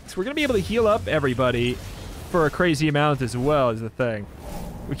 So we're going to be able to heal up everybody for a crazy amount as well, is the thing.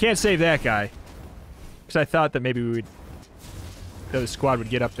 We can't save that guy. Because I thought that maybe we would... the squad would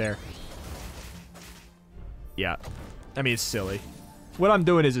get up there. Yeah. I mean, it's silly. What I'm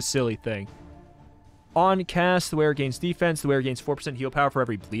doing is a silly thing. On cast, the wearer gains defense. The wearer gains 4% heal power for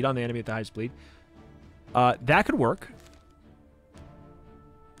every bleed on the enemy with the highest bleed. That could work.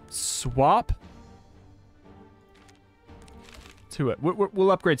 Swap. To it.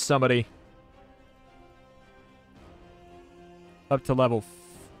 We'll upgrade somebody. Up to level...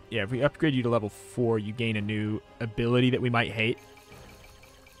 yeah, if we upgrade you to level 4, you gain a new ability that we might hate.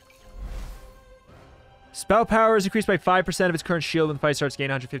 Spell power is increased by 5% of its current shield when the fight starts. Gain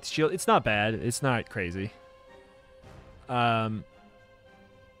 150 shield. It's not bad. It's not crazy. Oh.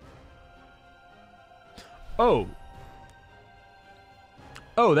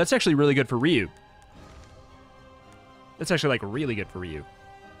 Oh, that's actually really good for Ryu. That's actually, like, really good for Ryu.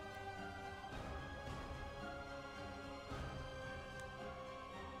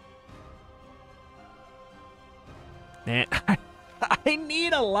 Man, I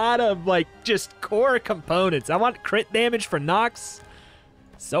need a lot of, like, just core components. I want crit damage for Nox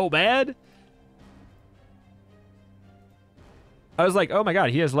so bad. I was like, oh my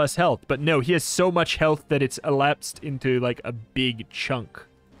god, he has less health. But no, he has so much health that it's elapsed into, like, a big chunk.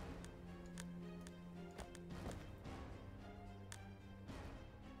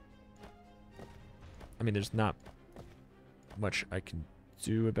 I mean, there's not much I can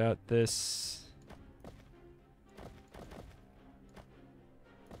do about this?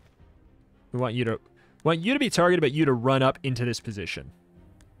 We want you to be targeted, but you to run up into this position.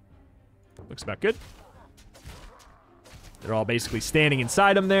 Looks about good. They're all basically standing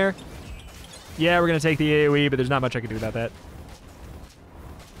inside him there. Yeah, we're going to take the AoE, but there's not much I can do about that.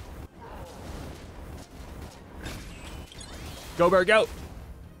 Go, Bear, go!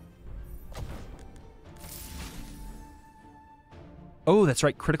 Oh, that's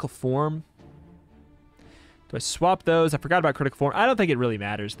right, critical form. Do I swap those? I forgot about critical form. I don't think it really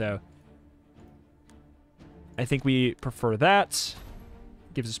matters, though. I think we prefer that.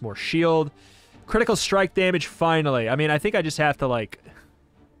 Gives us more shield. Critical strike damage, finally. I mean, I think I just have to, like...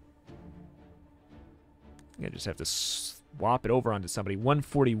 I just have to swap it over onto somebody.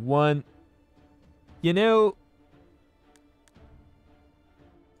 141. You know...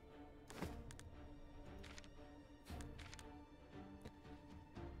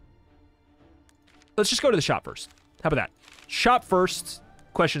 Let's just go to the shop first. How about that? Shop first,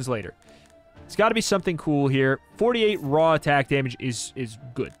 questions later. It's got to be something cool here. 48 raw attack damage is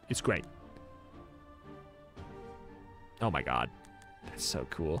good. It's great. Oh my god. That's so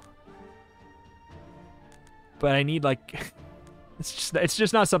cool. But I need, like... it's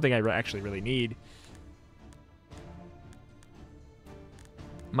just not something I actually really need.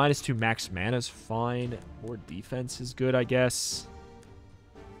 -2 max mana is fine. More defense is good, I guess.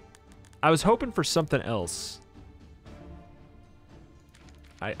 I was hoping for something else.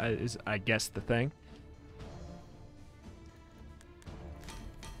 I guess the thing.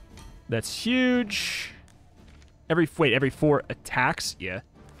 That's huge. Every 4 attacks, yeah.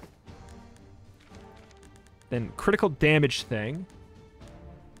 Then critical damage thing.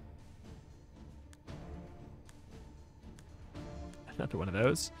 Another one of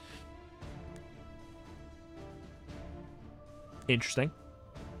those. Interesting.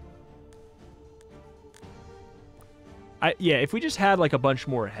 Yeah, if we just had, like, a bunch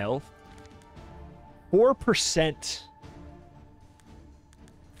more health. 4%.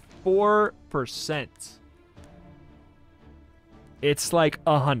 4%. It's like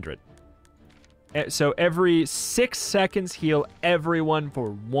 100. So every 6 seconds, heal everyone for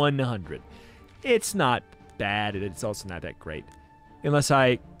 100. It's not bad. It's also not that great. Unless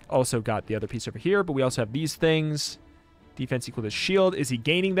I also got the other piece over here, but we also have these things. Defense equal to shield. Is he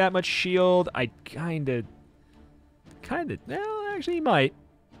gaining that much shield? I kind of... Well, actually, he might.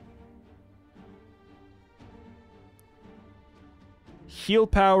 Heal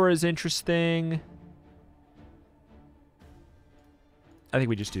power is interesting. I think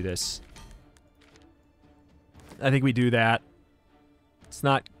we just do this. I think we do that. It's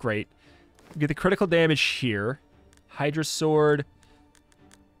not great. We get the critical damage here. Hydra Sword.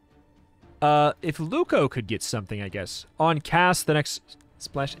 If Luco could get something, I guess. On cast, the next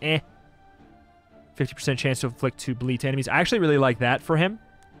splash, 50% chance to inflict 2 bleed to enemies. I actually really like that for him.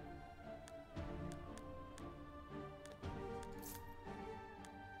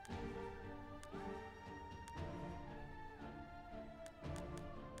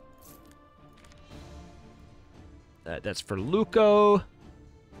 That's for Luco.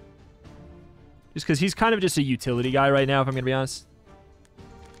 Just because he's kind of just a utility guy right now, if I'm going to be honest.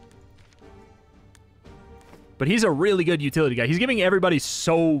 But he's a really good utility guy. He's giving everybody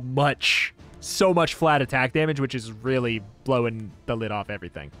so much flat attack damage, which is really blowing the lid off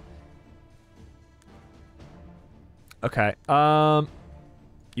everything. Okay.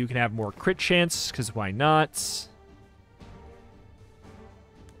 You can have more crit chance, because why not?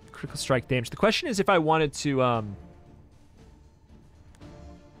 Critical strike damage. The question is if I wanted to,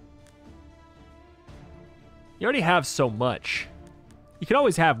 You already have so much. You can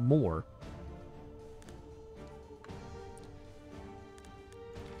always have more.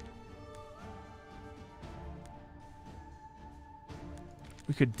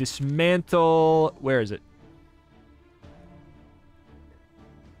 We could dismantle... Where is it?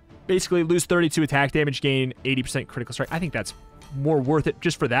 Basically, lose 32 attack damage, gain 80% critical strike. I think that's more worth it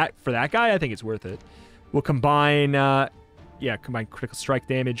just for that guy. I think it's worth it. We'll combine... yeah, combine critical strike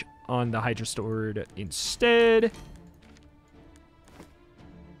damage on the Hydra Sword instead.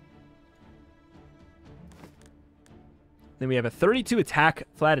 Then we have a 32 attack,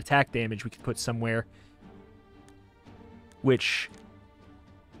 flat attack damage we could put somewhere. Which...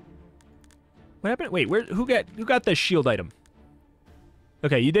 What happened? Wait, who got the shield item?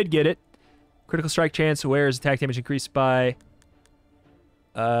 Okay, you did get it. Critical strike chance. Where is attack damage increased by?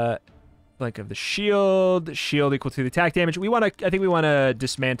 Blank of the shield. Shield equal to the attack damage. We want to. I think we want to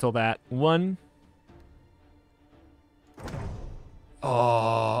dismantle that one.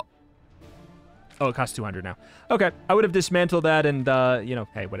 Oh. Oh, it costs 200 now. Okay, I would have dismantled that and, you know,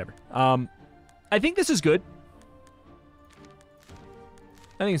 hey, whatever. I think this is good.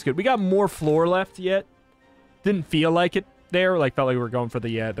 I think it's good. We got more floor left yet. Didn't feel like it there. Like, felt like we were going for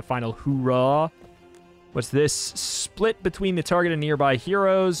the final hoorah. What's this? Split between the target and nearby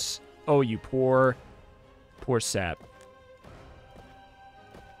heroes. Oh, you poor sap.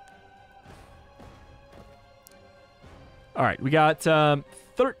 All right, we got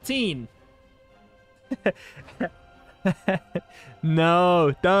 13.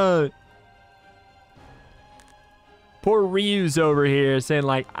 No, don't. Poor Ryu's over here saying,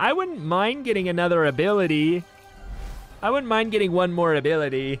 like, I wouldn't mind getting another ability. I wouldn't mind getting one more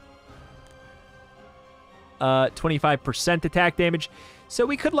ability. 25% attack damage. So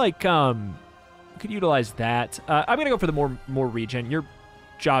we could, like, we could utilize that. I'm going to go for the more regen. Your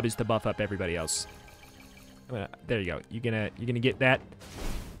job is to buff up everybody else. There you go. You're gonna get that.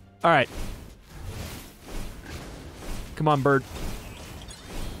 All right. Come on, bird.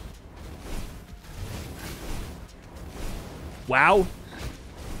 Wow.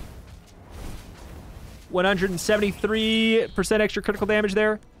 173% extra critical damage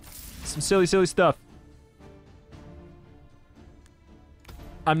there. Some silly, silly stuff.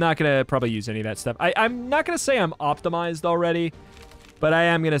 I'm not going to probably use any of that stuff. I'm not going to say I'm optimized already, but I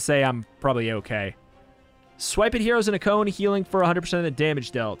am going to say I'm probably okay. Swipe at heroes in a cone, healing for 100% of the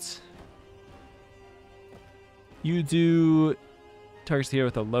damage dealt. You do targets the hero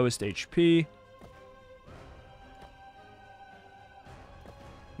with the lowest HP.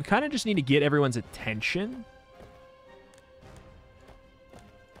 We kind of just need to get everyone's attention.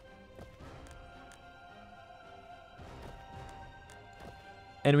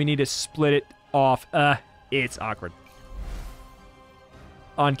 And we need to split it off. It's awkward.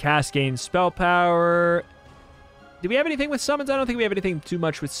 On cast gain spell power. Do we have anything with summons? I don't think we have anything too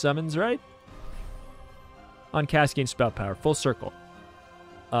much with summons, right? On cast gain spell power. Full circle.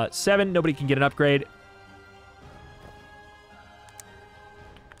 7. Nobody can get an upgrade.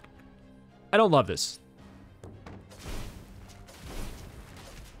 I don't love this.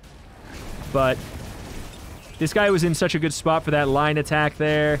 But this guy was in such a good spot for that line attack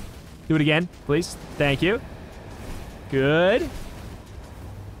there. Do it again, please. Thank you. Good.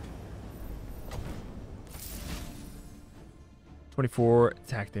 .24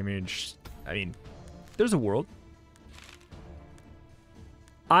 attack damage. I mean, there's a world.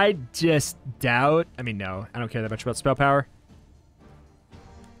 I just doubt. I mean, no. I don't care that much about spell power.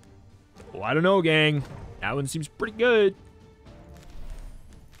 Oh, I don't know, gang. That one seems pretty good.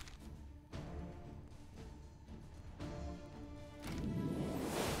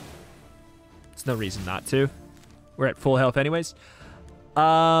 There's no reason not to. We're at full health anyways.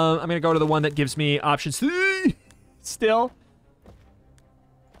 I'm going to go to the one that gives me options. Still.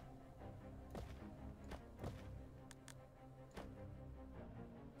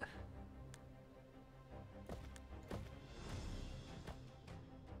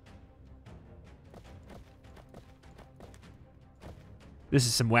 This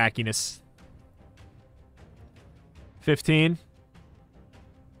is some wackiness. 15.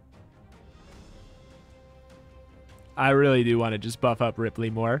 I really do want to just buff up Ripley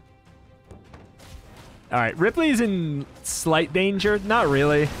more. All right, Ripley's in slight danger. Not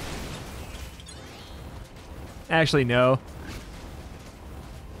really. Actually, no.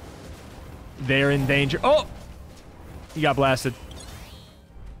 They're in danger. Oh! He got blasted.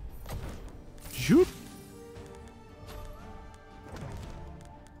 Shoot.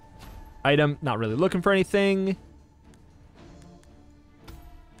 Item, not really looking for anything.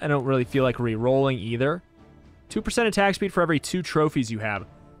 I don't really feel like re-rolling either. 2% attack speed for every 2 trophies you have.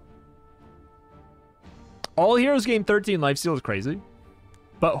 All heroes gain 13 lifesteal is crazy.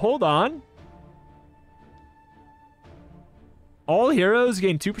 But hold on. All heroes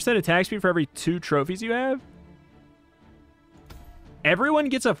gain 2% attack speed for every 2 trophies you have? Everyone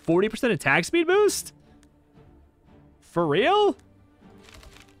gets a 40% attack speed boost? For real?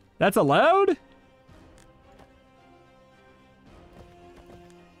 That's allowed?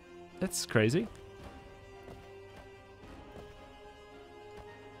 That's crazy.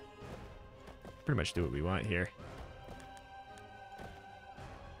 Pretty much do what we want here.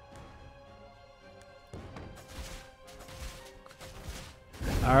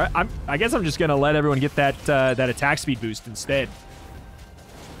 All right, I guess I'm just gonna let everyone get that that attack speed boost instead.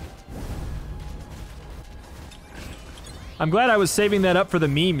 I'm glad I was saving that up for the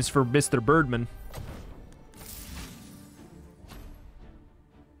memes for Mr. Birdman.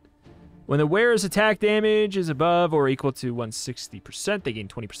 When the wearer's attack damage is above or equal to 160%, they gain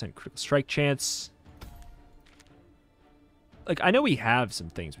 20% critical strike chance. Like, I know we have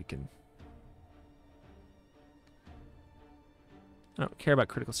some things we can I don't care about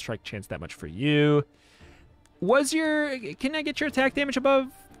critical strike chance that much for you. Was your... Can I get your attack damage above?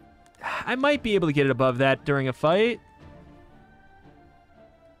 I might be able to get it above that during a fight.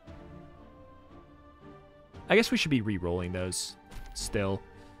 I guess we should be re-rolling those still.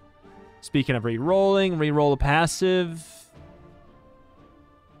 Speaking of re-rolling, re-roll a passive.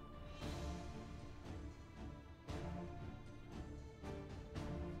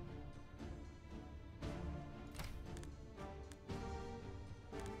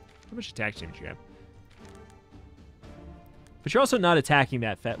 How much attack damage do you have? But you're also not attacking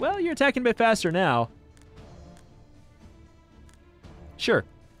that fast. Well, you're attacking a bit faster now. Sure.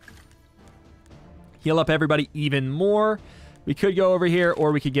 Heal up everybody even more. We could go over here,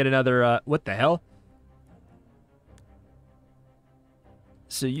 or we could get another... what the hell?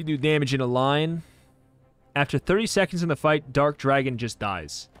 So you do damage in a line. After 30 seconds in the fight, Dark Dragon just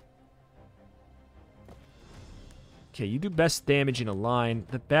dies. Okay, you do best damage in a line.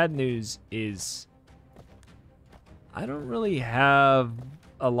 The bad news is... I don't really have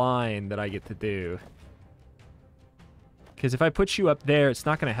a line that I get to do. Because if I put you up there, it's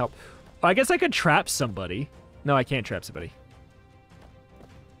not going to help. I guess I could trap somebody. No, I can't trap somebody.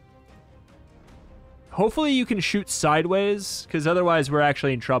 Hopefully you can shoot sideways, because otherwise we're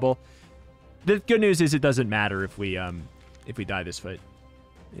actually in trouble. The good news is it doesn't matter if we die this fight.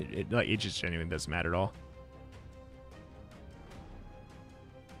 It just genuinely doesn't matter at all.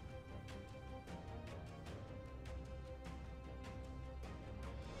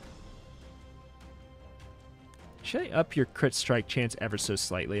 Should I up your crit strike chance ever so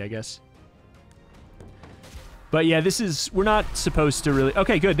slightly, I guess? But yeah, this is... We're not supposed to really...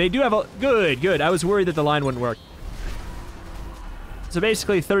 Okay, good. They do have a... Good. I was worried that the line wouldn't work. So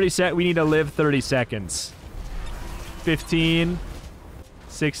basically, 30 we need to live 30 seconds. 15.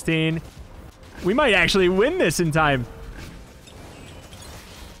 16. We might actually win this in time.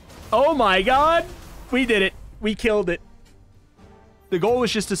 Oh my god! We did it. We killed it. The goal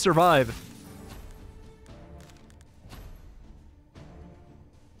was just to survive.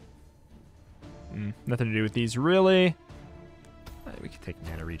 Nothing to do with these, really. We could take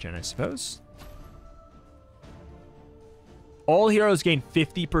mana regen, I suppose. All heroes gain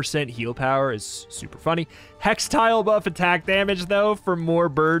 50% heal power is super funny. Hex tile buff attack damage, though, for more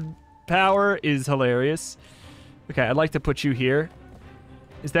bird power is hilarious. Okay, I'd like to put you here.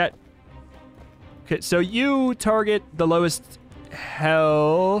 Is that... Okay, so you target the lowest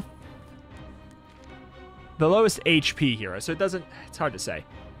health... The lowest HP hero, so it doesn't... It's hard to say.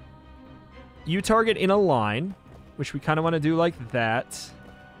 You target in a line, which we kind of want to do like that.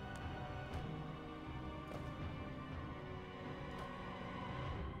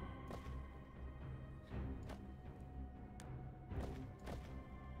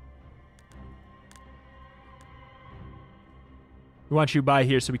 We want you by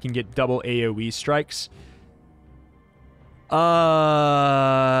here so we can get double AoE strikes.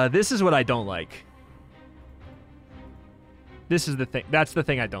 This is what I don't like. This is the thing. That's the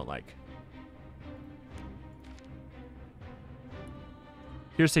thing I don't like.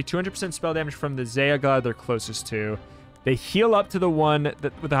 Here's take 200% spell damage from the Zaya god they're closest to. They heal up to the one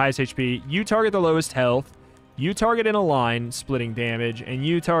with the highest HP. You target the lowest health. You target in a line, splitting damage. And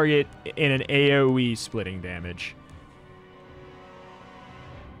you target in an AoE, splitting damage.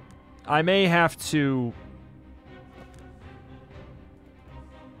 I may have to...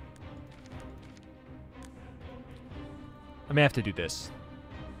 do this.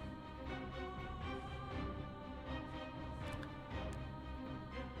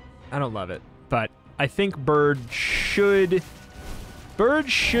 I don't love it, but I think Bird should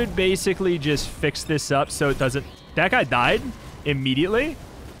basically just fix this up so it doesn't... That guy died immediately?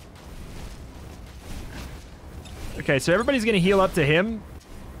 Okay, so everybody's going to heal up to him,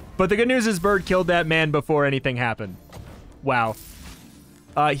 but the good news is Bird killed that man before anything happened. Wow.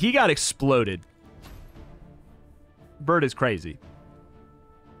 He got exploded. Bird is crazy.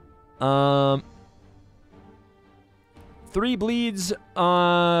 3 bleeds.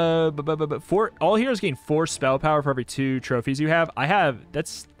 4. All heroes gain 4 spell power for every 2 trophies you have.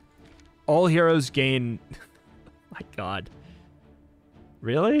 That's... All heroes gain... My god.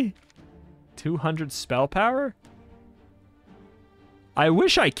 Really? 200 spell power? I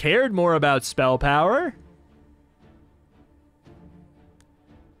wish I cared more about spell power.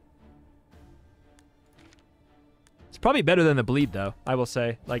 It's probably better than the bleed, though, I will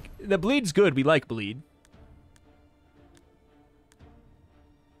say. Like, the bleed's good. We like bleed.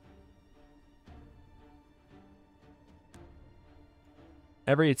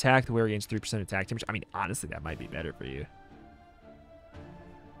 Every attack, the wearer gains 3% attack damage. I mean, honestly, that might be better for you.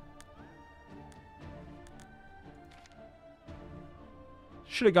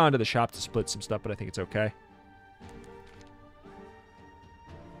 Should have gone to the shop to split some stuff, but I think it's okay. I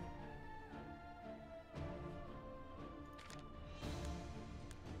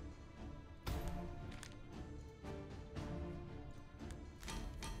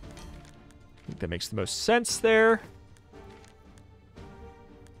think that makes the most sense there.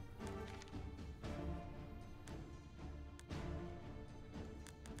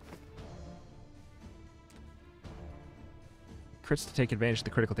 Crits to take advantage of the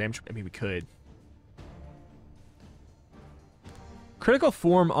critical damage. I mean, we could. Critical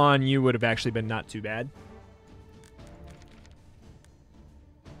form on you would have actually been not too bad.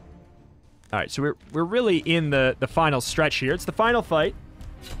 All right, so we're really in the final stretch here. It's the final fight.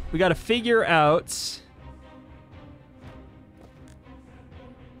 We got to figure out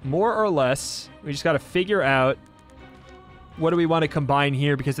more or less. We just got to figure out what do we want to combine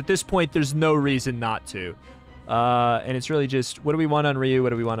here, because at this point there's no reason not to. And it's really just, what do we want on Ryu?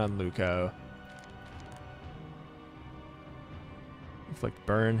 What do we want on Luco? Inflict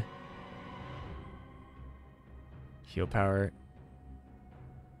burn. Heal power.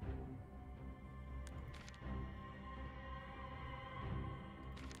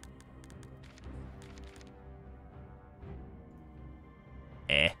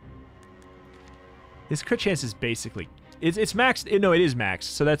 This crit chance is basically... It's maxed. No, it is maxed,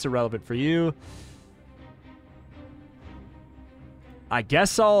 so that's irrelevant for you. I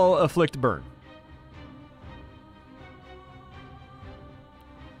guess I'll afflict burn.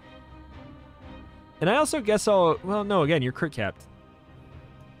 And I also guess I'll... Well, no, again, you're crit capped.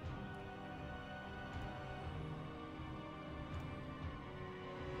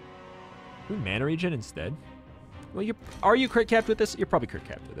 Ooh, mana regen instead. Well, are you crit capped with this? You're probably crit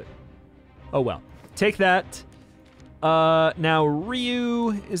capped with it. Oh, well. Take that. Now,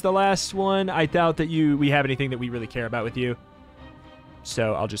 Ryu is the last one. I doubt that we have anything that we really care about with you.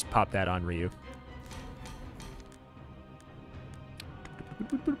 So I'll just pop that on Ryu.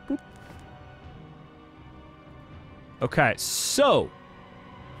 Okay, so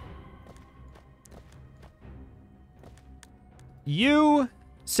you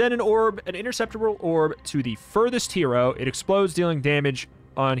send an orb, an interceptable orb, to the furthest hero. It explodes, dealing damage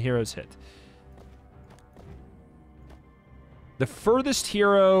on hero's hit. The furthest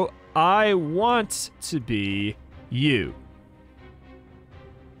hero I want to be you.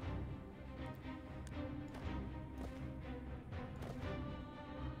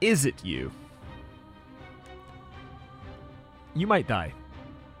 Is it you? You might die.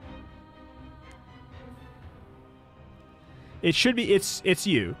 It should be, it's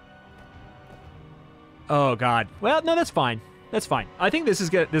you. Oh god. Well, no, that's fine. That's fine. I think this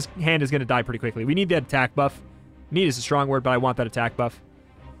hand is gonna die pretty quickly. We need that attack buff. Need is a strong word, but I want that attack buff.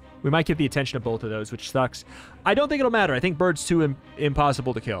 We might get the attention of both of those, which sucks. I don't think it'll matter. I think Bird's too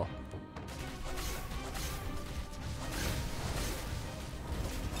impossible to kill.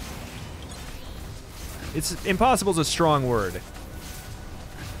 It's impossible is a strong word.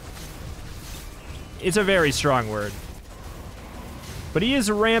 It's a very strong word. But he is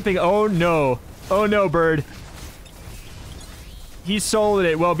ramping. Oh no. Oh no, Bird. He soloed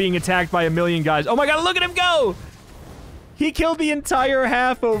it while being attacked by a million guys. Oh my god, look at him go! He killed the entire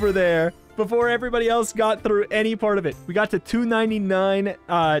half over there before everybody else got through any part of it. We got to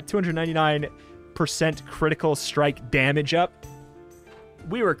 299% critical strike damage up.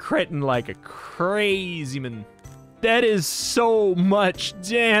 We were critting like a crazy man. That is so much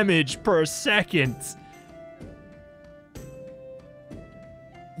damage per second.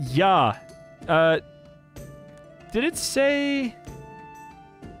 Yeah. Did it say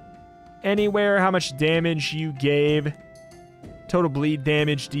anywhere how much damage you gave? Total bleed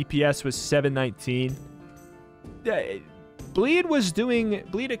damage, DPS was 719.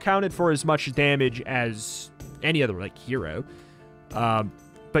 Bleed accounted for as much damage as any other, like, hero.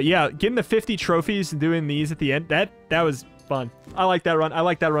 But yeah, getting the 50 trophies and doing these at the end, that was fun. I like that run. I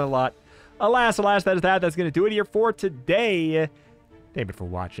like that run a lot. Alas, that is that. That's going to do it here for today. Thank you for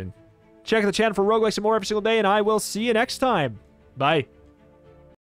watching. Check out the channel for roguelikes and more every single day, and I will see you next time. Bye.